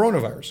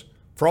coronavirus,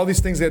 for all these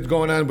things that's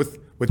going on with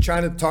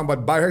China talking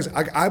about biohacks.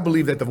 I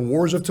believe that the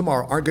wars of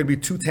tomorrow aren't going to be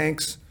 2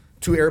 tanks,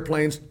 2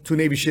 airplanes, 2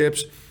 Navy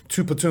ships,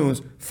 2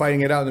 platoons fighting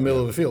it out in the middle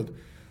of the field.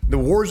 The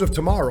wars of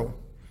tomorrow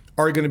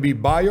are going to be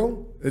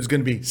bio, it's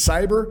going to be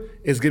cyber,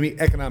 it's going to be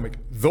economic.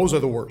 Those are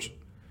the wars.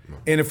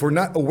 And if we're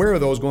not aware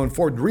of those going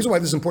forward, the reason why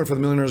this is important for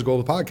the Millionaires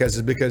Global Podcast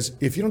is because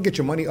if you don't get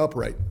your money up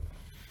right,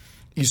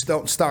 you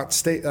start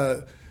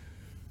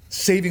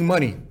saving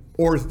money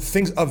or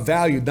things of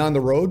value down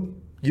the road,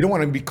 you don't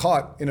want to be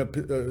caught in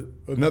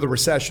another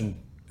recession,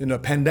 in a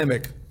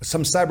pandemic,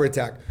 some cyber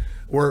attack,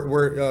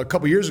 where a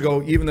couple years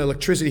ago, even the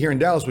electricity here in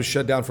Dallas was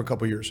shut down for a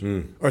couple of years.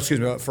 Or excuse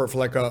me, for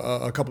like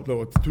a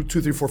couple, 2,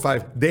 3, 4,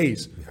 5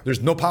 days. Yeah.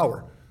 There's no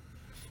power.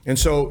 And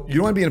so you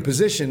don't want to be in a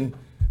position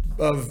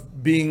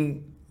of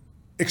being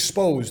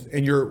exposed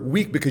and you're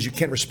weak because you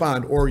can't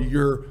respond or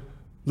you're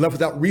left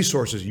without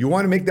resources. You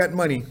want to make that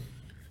money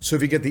so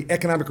if you get the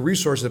economic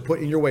resources that put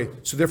in your way,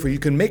 so therefore you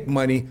can make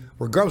money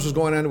regardless of what's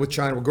going on with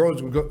China, regardless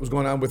of what's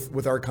going on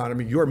with our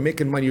economy. You are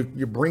making money.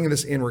 You're bringing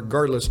this in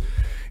regardless.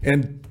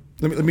 And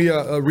let me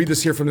read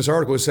this here from this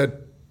article. It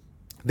said,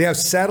 they have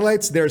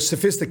satellites, they're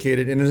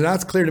sophisticated, and it's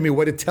not clear to me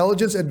what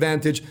intelligence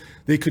advantage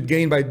they could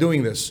gain by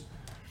doing this.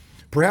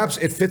 Perhaps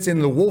it fits in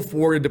the wolf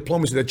warrior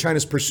diplomacy that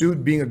China's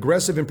pursued, being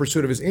aggressive in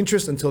pursuit of its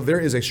interests until there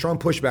is a strong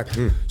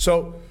pushback.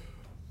 So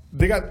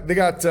they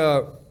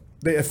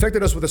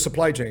affected us with the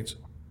supply chains.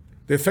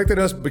 They affected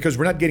us because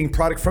we're not getting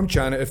product from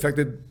China. It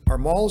affected our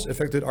malls,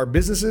 affected our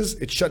businesses.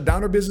 It shut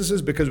down our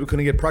businesses because we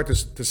couldn't get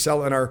product to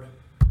sell in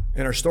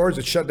our stores.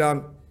 It shut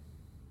down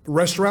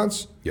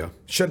restaurants. Yeah.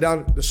 Shut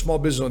down the small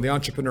business and the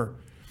entrepreneur.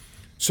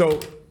 So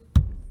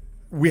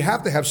we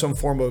have to have some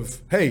form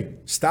of, hey,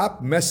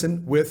 stop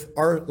messing with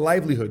our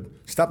livelihood.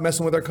 Stop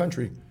messing with our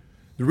country.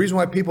 The reason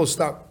why people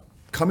stop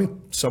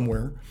coming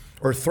somewhere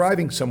or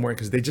thriving somewhere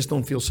because they just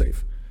don't feel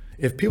safe.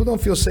 If people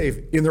don't feel safe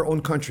in their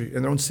own country,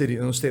 in their own city, in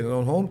their own state, in their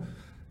own home,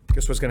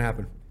 guess what's going to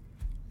happen?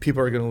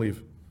 People are going to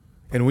leave.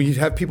 And when you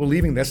have people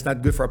leaving, that's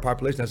not good for our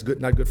population. That's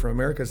not good for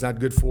America. It's not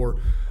good for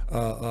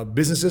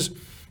businesses.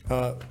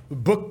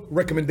 Book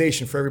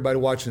recommendation for everybody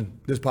watching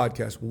this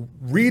podcast.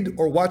 Read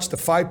or watch the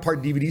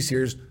 5-part DVD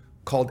series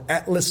called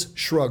Atlas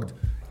Shrugged.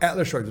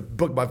 Atlas Shrugged, a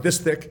book about this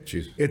thick.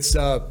 Jeez. It's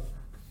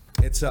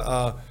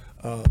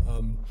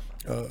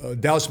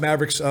Dallas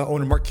Mavericks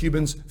owner Mark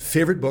Cuban's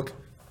favorite book,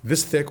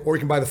 this thick, or you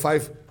can buy the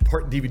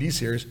 5-part DVD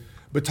series,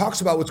 but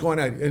talks about what's going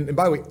on. And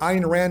by the way,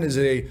 Ayn Rand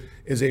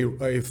is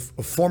a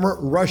former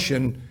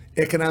Russian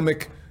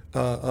economic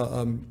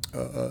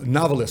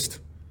novelist.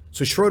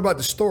 So she wrote about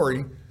the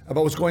story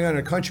about what's going on in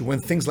a country when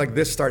things like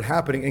this start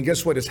happening. And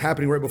guess what is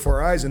happening right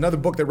before our eyes? Another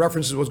book that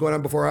references what's going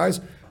on before our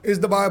eyes is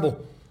the Bible.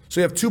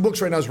 So you have 2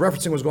 books right now that's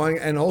referencing what's going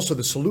on, and also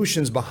the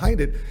solutions behind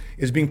it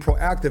is being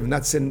proactive and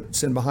not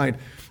sitting behind.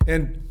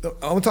 And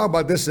I want to talk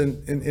about this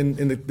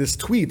in this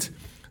tweet.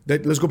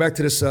 Let's go back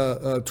to this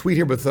tweet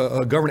here with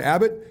Governor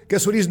Abbott.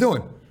 Guess what he's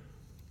doing?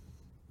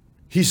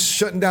 He's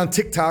shutting down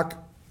TikTok,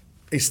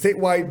 a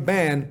statewide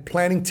ban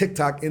planning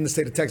TikTok in the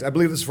state of Texas. I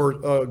believe this is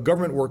for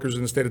government workers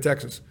in the state of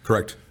Texas.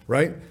 Correct.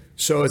 Right?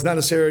 So it's not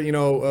necessarily,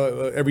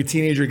 every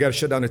teenager, you got to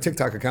shut down their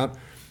TikTok account.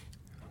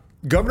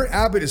 Governor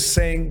Abbott is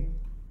saying,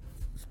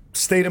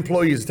 state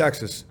employees in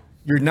Texas,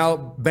 you're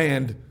now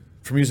banned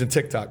from using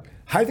TikTok.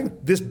 How do you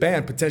think this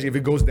ban, potentially, if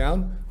it goes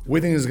down,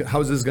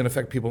 how is this going to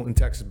affect people in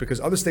Texas?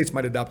 Because other states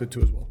might adopt it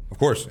too as well. Of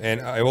course,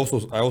 and I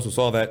also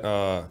saw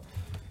that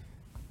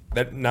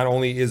that not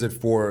only is it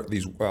for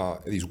these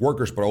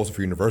workers, but also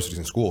for universities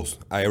and schools.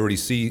 I already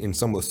see in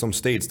some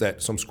states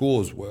that some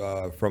schools,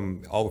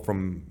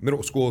 from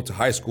middle school to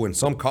high school, and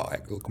some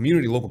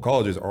community local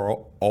colleges are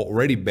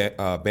already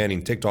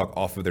banning TikTok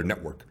off of their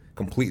network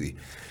completely.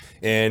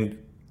 And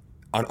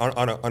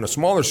on a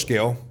smaller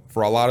scale,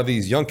 for a lot of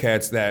these young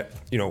cats that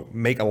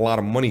make a lot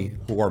of money,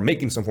 who are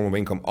making some form of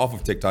income off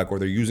of TikTok, or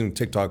they're using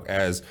TikTok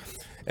as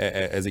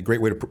as a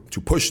great way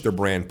to push their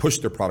brand, push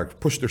their product,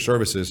 push their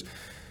services.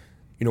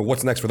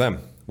 What's next for them?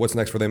 What's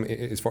next for them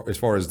as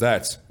far as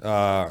that?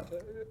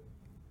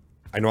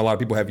 I know a lot of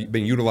people have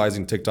been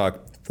utilizing TikTok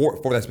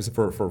for that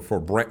specific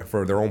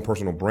for their own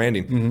personal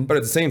branding, but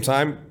at the same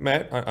time,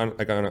 Matt, on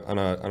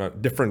a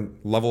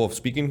different level of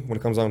speaking, when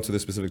it comes down to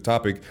this specific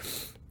topic,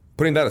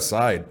 putting that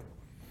aside,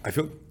 I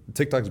feel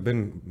TikTok's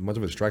been much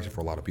of a distraction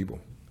for a lot of people.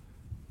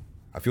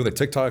 I feel that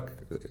TikTok,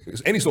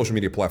 any social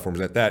media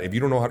platforms at that, if you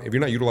don't know if you're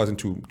not utilizing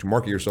to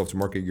market yourself, to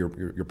market your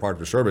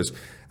product or service,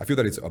 I feel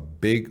that it's a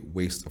big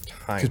waste of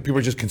time. Because people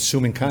are just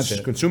consuming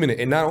content, consuming it,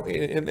 and not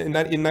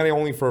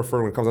only for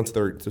when it comes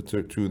down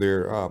to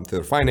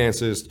their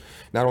finances,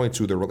 not only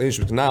to their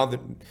relationships. Now that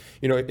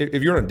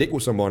if you're on a date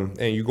with someone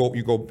and you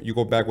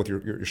go back with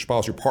your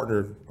spouse, your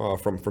partner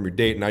from your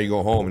date, now you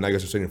go home and now you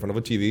guys are sitting in front of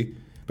a TV.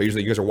 But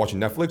usually you guys are watching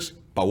Netflix,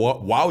 but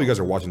while you guys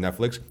are watching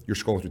Netflix, you're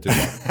scrolling through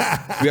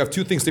TikTok. So you have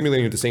two things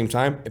stimulating you at the same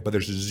time, but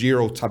there's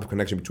zero type of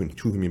connection between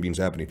two human beings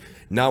happening.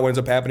 Now what ends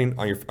up happening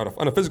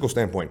on a physical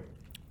standpoint,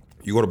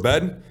 you go to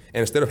bed, and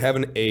instead of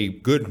having a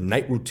good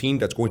night routine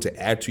that's going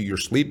to add to your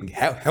sleep,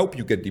 help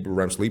you get deeper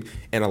REM sleep,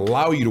 and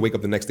allow you to wake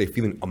up the next day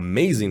feeling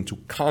amazing to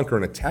conquer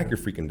and attack your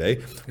freaking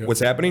day, what's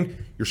happening?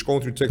 You're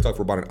scrolling through TikTok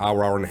for about an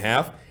hour and a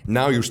half.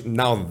 Now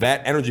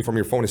that energy from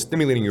your phone is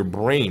stimulating your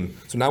brain.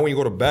 So now when you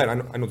go to bed, I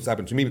know this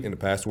happened to me in the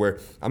past where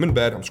I'm in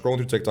bed, I'm scrolling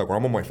through TikTok, or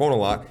I'm on my phone a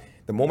lot.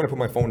 The moment I put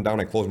my phone down,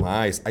 I close my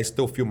eyes, I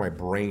still feel my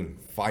brain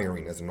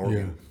firing as an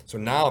organ. So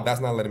now that's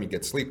not letting me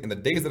get sleep. And the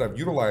days that I've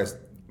utilized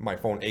my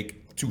phone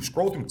to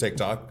scroll through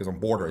TikTok because I'm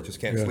bored or I just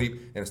can't sleep,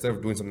 and instead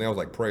of doing something else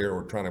like prayer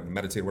or trying to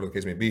meditate, whatever the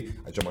case may be,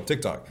 I jump on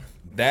TikTok.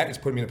 That is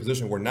putting me in a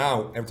position where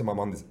now every time I'm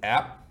on this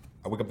app,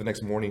 I wake up the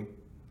next morning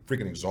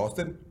freaking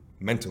exhausted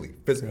mentally.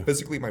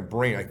 Physically, my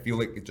brain, I feel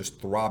like it's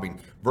just throbbing,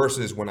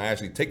 versus when I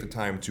actually take the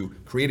time to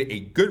create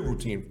a good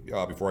routine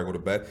before I go to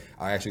bed,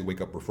 I actually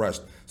wake up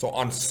refreshed. So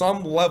on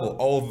some level,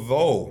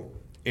 although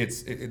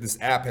this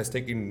app has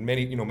taken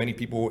many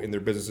people in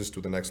their businesses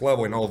to the next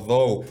level, and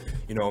although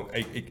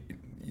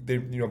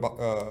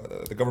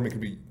the government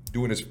could be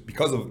doing this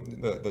because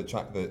of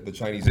the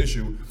Chinese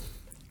issue,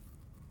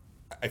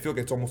 I feel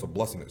like it's almost a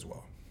blessing as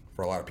well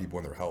for a lot of people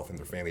in their health and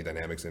their family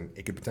dynamics, and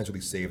it could potentially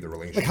save their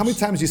relationships. Like, how many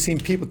times have you seen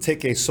people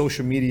take a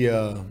social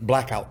media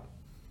blackout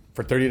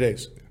for 30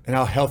 days? And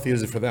how healthy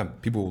is it for them?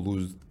 People will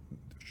lose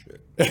their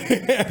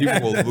shit.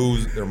 People will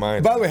lose their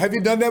minds. By the way, have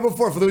you done that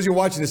before? For those of you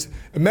watching this,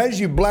 imagine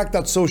you blacked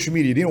out social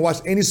media. You didn't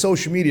watch any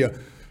social media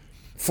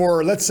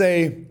for, let's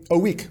say, a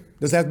week.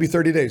 Doesn't have to be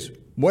 30 days.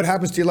 What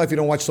happens to your life if you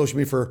don't watch social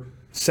media for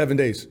 7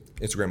 days?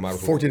 Instagram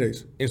models. 14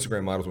 days.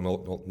 Instagram models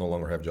will no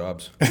longer have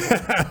jobs.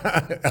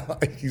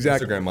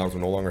 Exactly. Instagram models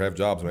will no longer have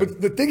jobs, man. But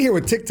the thing here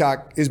with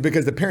TikTok is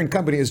because the parent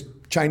company is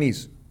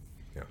Chinese.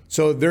 Yeah.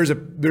 So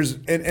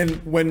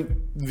and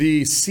when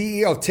the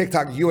CEO of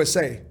TikTok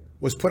USA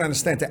was put on a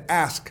stand to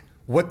ask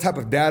what type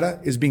of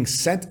data is being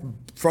sent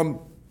from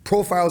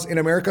profiles in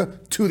America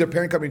to their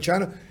parent company in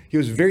China, he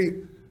was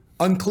very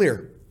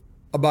unclear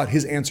about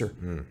his answer.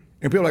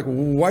 And people are like,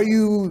 why are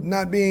you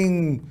not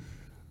being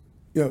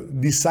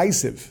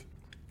decisive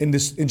in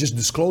just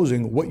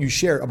disclosing what you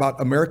share about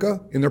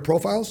America in their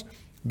profiles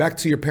back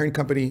to your parent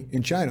company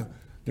in China?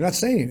 They're not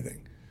saying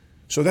anything.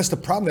 So that's the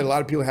problem that a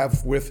lot of people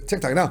have with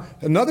TikTok. Now,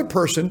 another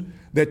person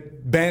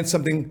that banned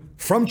something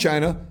from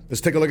China,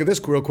 let's take a look at this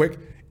real quick.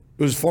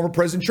 It was former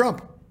President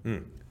Trump.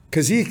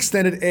 Because he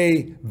extended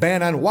a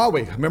ban on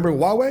Huawei. Remember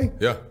Huawei?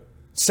 Yeah.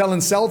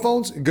 Selling cell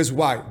phones? Because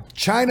why?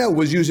 China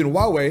was using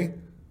Huawei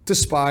to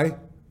spy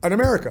on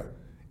America.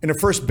 And the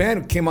first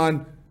ban came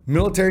on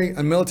military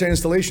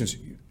installations.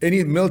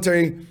 Any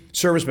military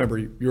service member,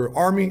 your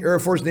Army, Air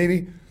Force,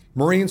 Navy,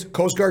 Marines,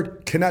 Coast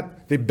Guard,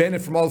 they banned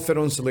it from all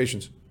federal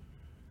installations.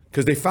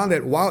 Because they found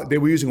that they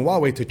were using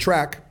Huawei to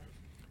track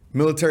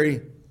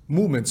military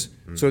movements.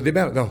 So they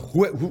banned it. Now,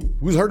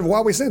 who's heard of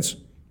Huawei since?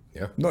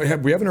 Yeah. No,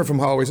 we haven't heard from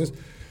Huawei since.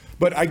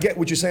 But I get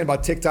what you're saying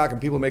about TikTok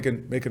and people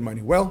making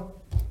money.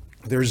 Well,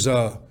 there's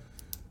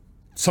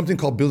something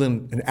called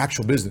building an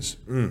actual business,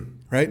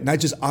 right? Not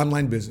just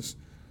online business.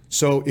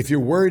 So if you're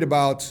worried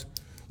about,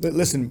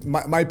 listen,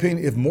 my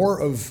opinion, if more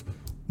of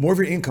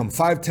your income,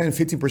 5, 10,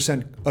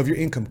 15% of your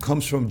income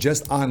comes from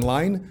just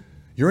online,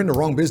 you're in the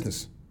wrong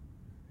business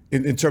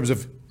in terms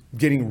of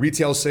getting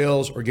retail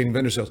sales or getting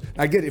vendor sales.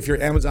 I get it, if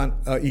you're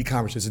Amazon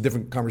e-commerce, it's a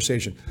different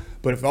conversation.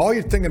 But if all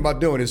you're thinking about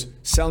doing is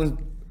selling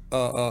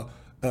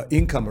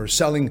income or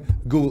selling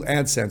Google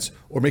AdSense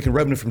or making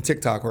revenue from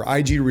TikTok or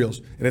IG Reels,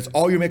 and that's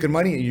all you're making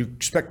money and you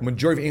expect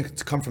majority of income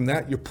to come from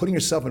that, you're putting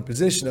yourself in a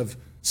position of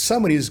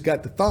somebody's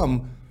got the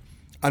thumb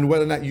on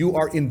whether or not you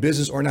are in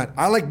business or not.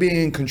 I like being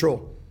in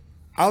control.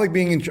 We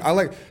don't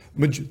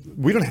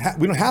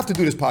have to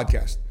do this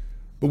podcast,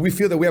 but we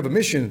feel that we have a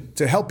mission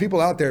to help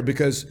people out there,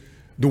 because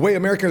the way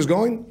America is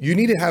going, you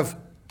need to have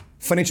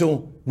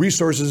financial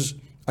resources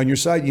on your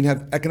side. You need to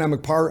have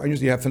economic power on your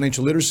side. You have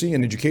financial literacy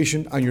and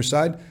education on your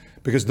side.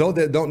 Because though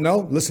they don't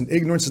know, listen,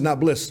 ignorance is not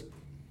bliss.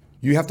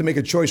 You have to make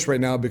a choice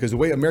right now, because the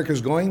way America is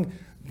going,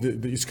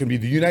 it's going to be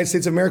the United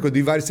States of America, the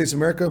United States of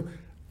America.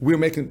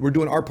 we're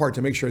doing our part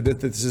to make sure that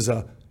this is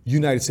a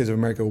United States of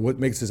America, what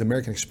makes this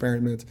American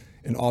experiment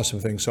an awesome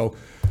thing. So,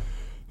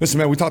 listen,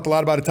 man, we talked a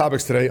lot about the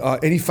topics today.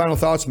 Any final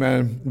thoughts,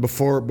 man,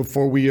 before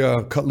we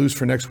cut loose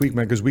for next week,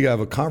 man? Because we have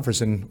a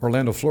conference in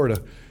Orlando,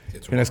 Florida,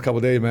 in the next couple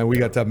of days, man. We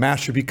got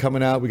Master B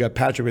coming out. We got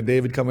Patrick and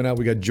David coming out.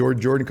 We got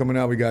Jordan coming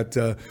out. We got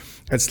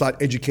Ed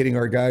Slott educating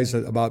our guys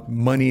about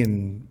money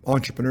and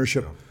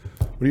entrepreneurship.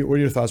 What are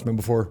your thoughts, man,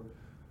 before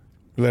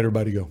we let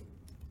everybody go?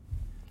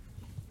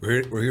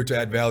 We're here to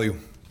add value.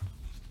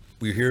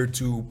 We're here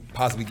to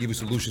possibly give you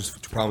solutions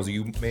to problems that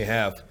you may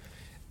have.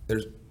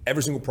 There's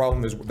every single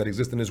problem that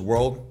exists in this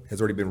world has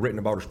already been written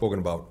about or spoken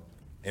about.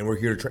 And we're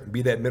here to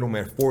be that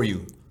middleman for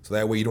you. So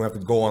that way you don't have to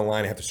go online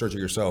and have to search it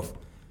yourself.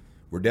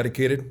 We're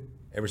dedicated,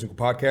 every single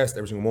podcast,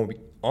 every single moment,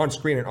 on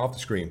screen and off the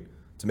screen,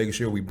 to making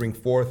sure we bring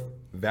forth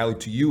value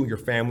to you, your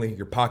family,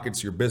 your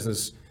pockets, your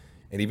business,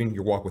 and even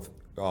your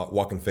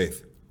walk in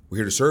faith. We're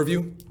here to serve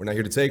you. We're not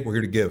here to take, we're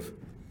here to give.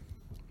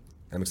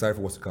 And I'm excited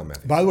for what's to come,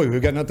 Matthew. By the way,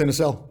 we've got nothing to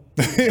sell.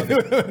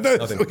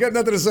 Nothing. We got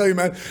nothing to sell you,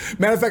 man.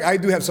 Matter of fact, I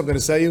do have something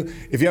to sell you.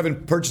 If you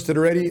haven't purchased it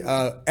already,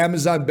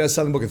 Amazon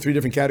best-selling book in 3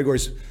 different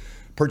categories.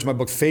 Purchase my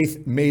book,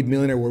 Faith Made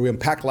Millionaire, where we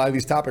unpack a lot of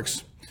these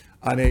topics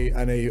on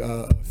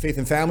a faith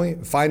and family,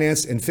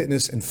 finance and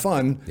fitness and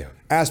fun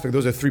aspect.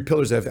 Those are 3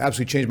 pillars that have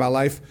absolutely changed my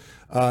life.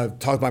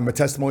 Talked about my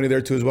testimony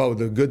there too as well, with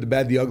the good, the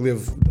bad, the ugly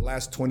of the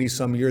last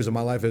 20-some years of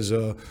my life as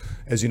a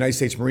United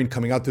States Marine,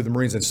 coming out through the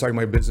Marines and starting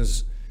my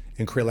business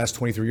and career last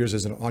 23 years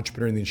as an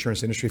entrepreneur in the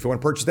insurance industry. If you want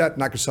to purchase that,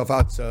 knock yourself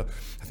out. I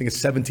think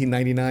it's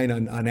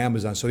 $17.99 on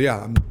Amazon. So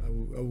yeah,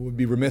 I would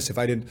be remiss if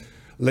I didn't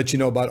let you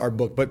know about our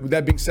book. But with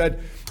that being said,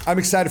 I'm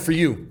excited for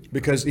you,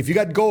 because if you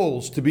got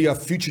goals to be a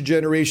future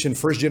generation,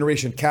 first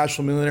generation cash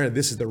flow millionaire,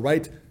 this is the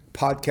right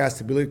podcast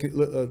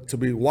to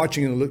be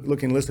watching and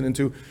looking, listening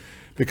to,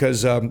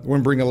 because we're going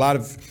to bring a lot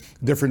of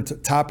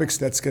different topics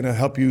that's going to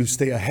help you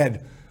stay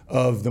ahead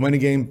of the money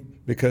game,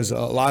 because a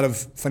lot of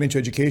financial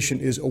education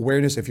is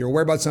awareness. If you're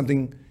aware about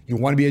something, you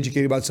want to be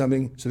educated about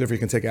something, so therefore you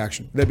can take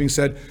action. That being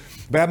said,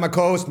 I have my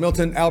co-host,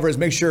 Milton Alvarez.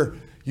 Make sure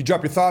you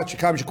drop your thoughts, your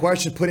comments, your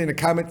questions, put it in the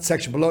comment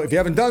section below. If you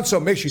haven't done so,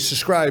 make sure you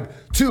subscribe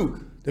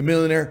to the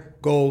Millionaire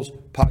Goals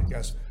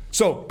Podcast.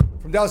 So,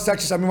 from Dallas,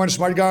 Texas, I'm your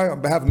smart guy.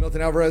 On behalf of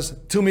Milton Alvarez,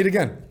 till meet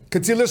again.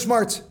 Continue to live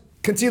smart,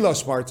 continue to love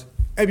smart,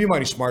 and be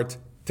money smart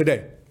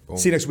today. Boom.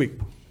 See you next week.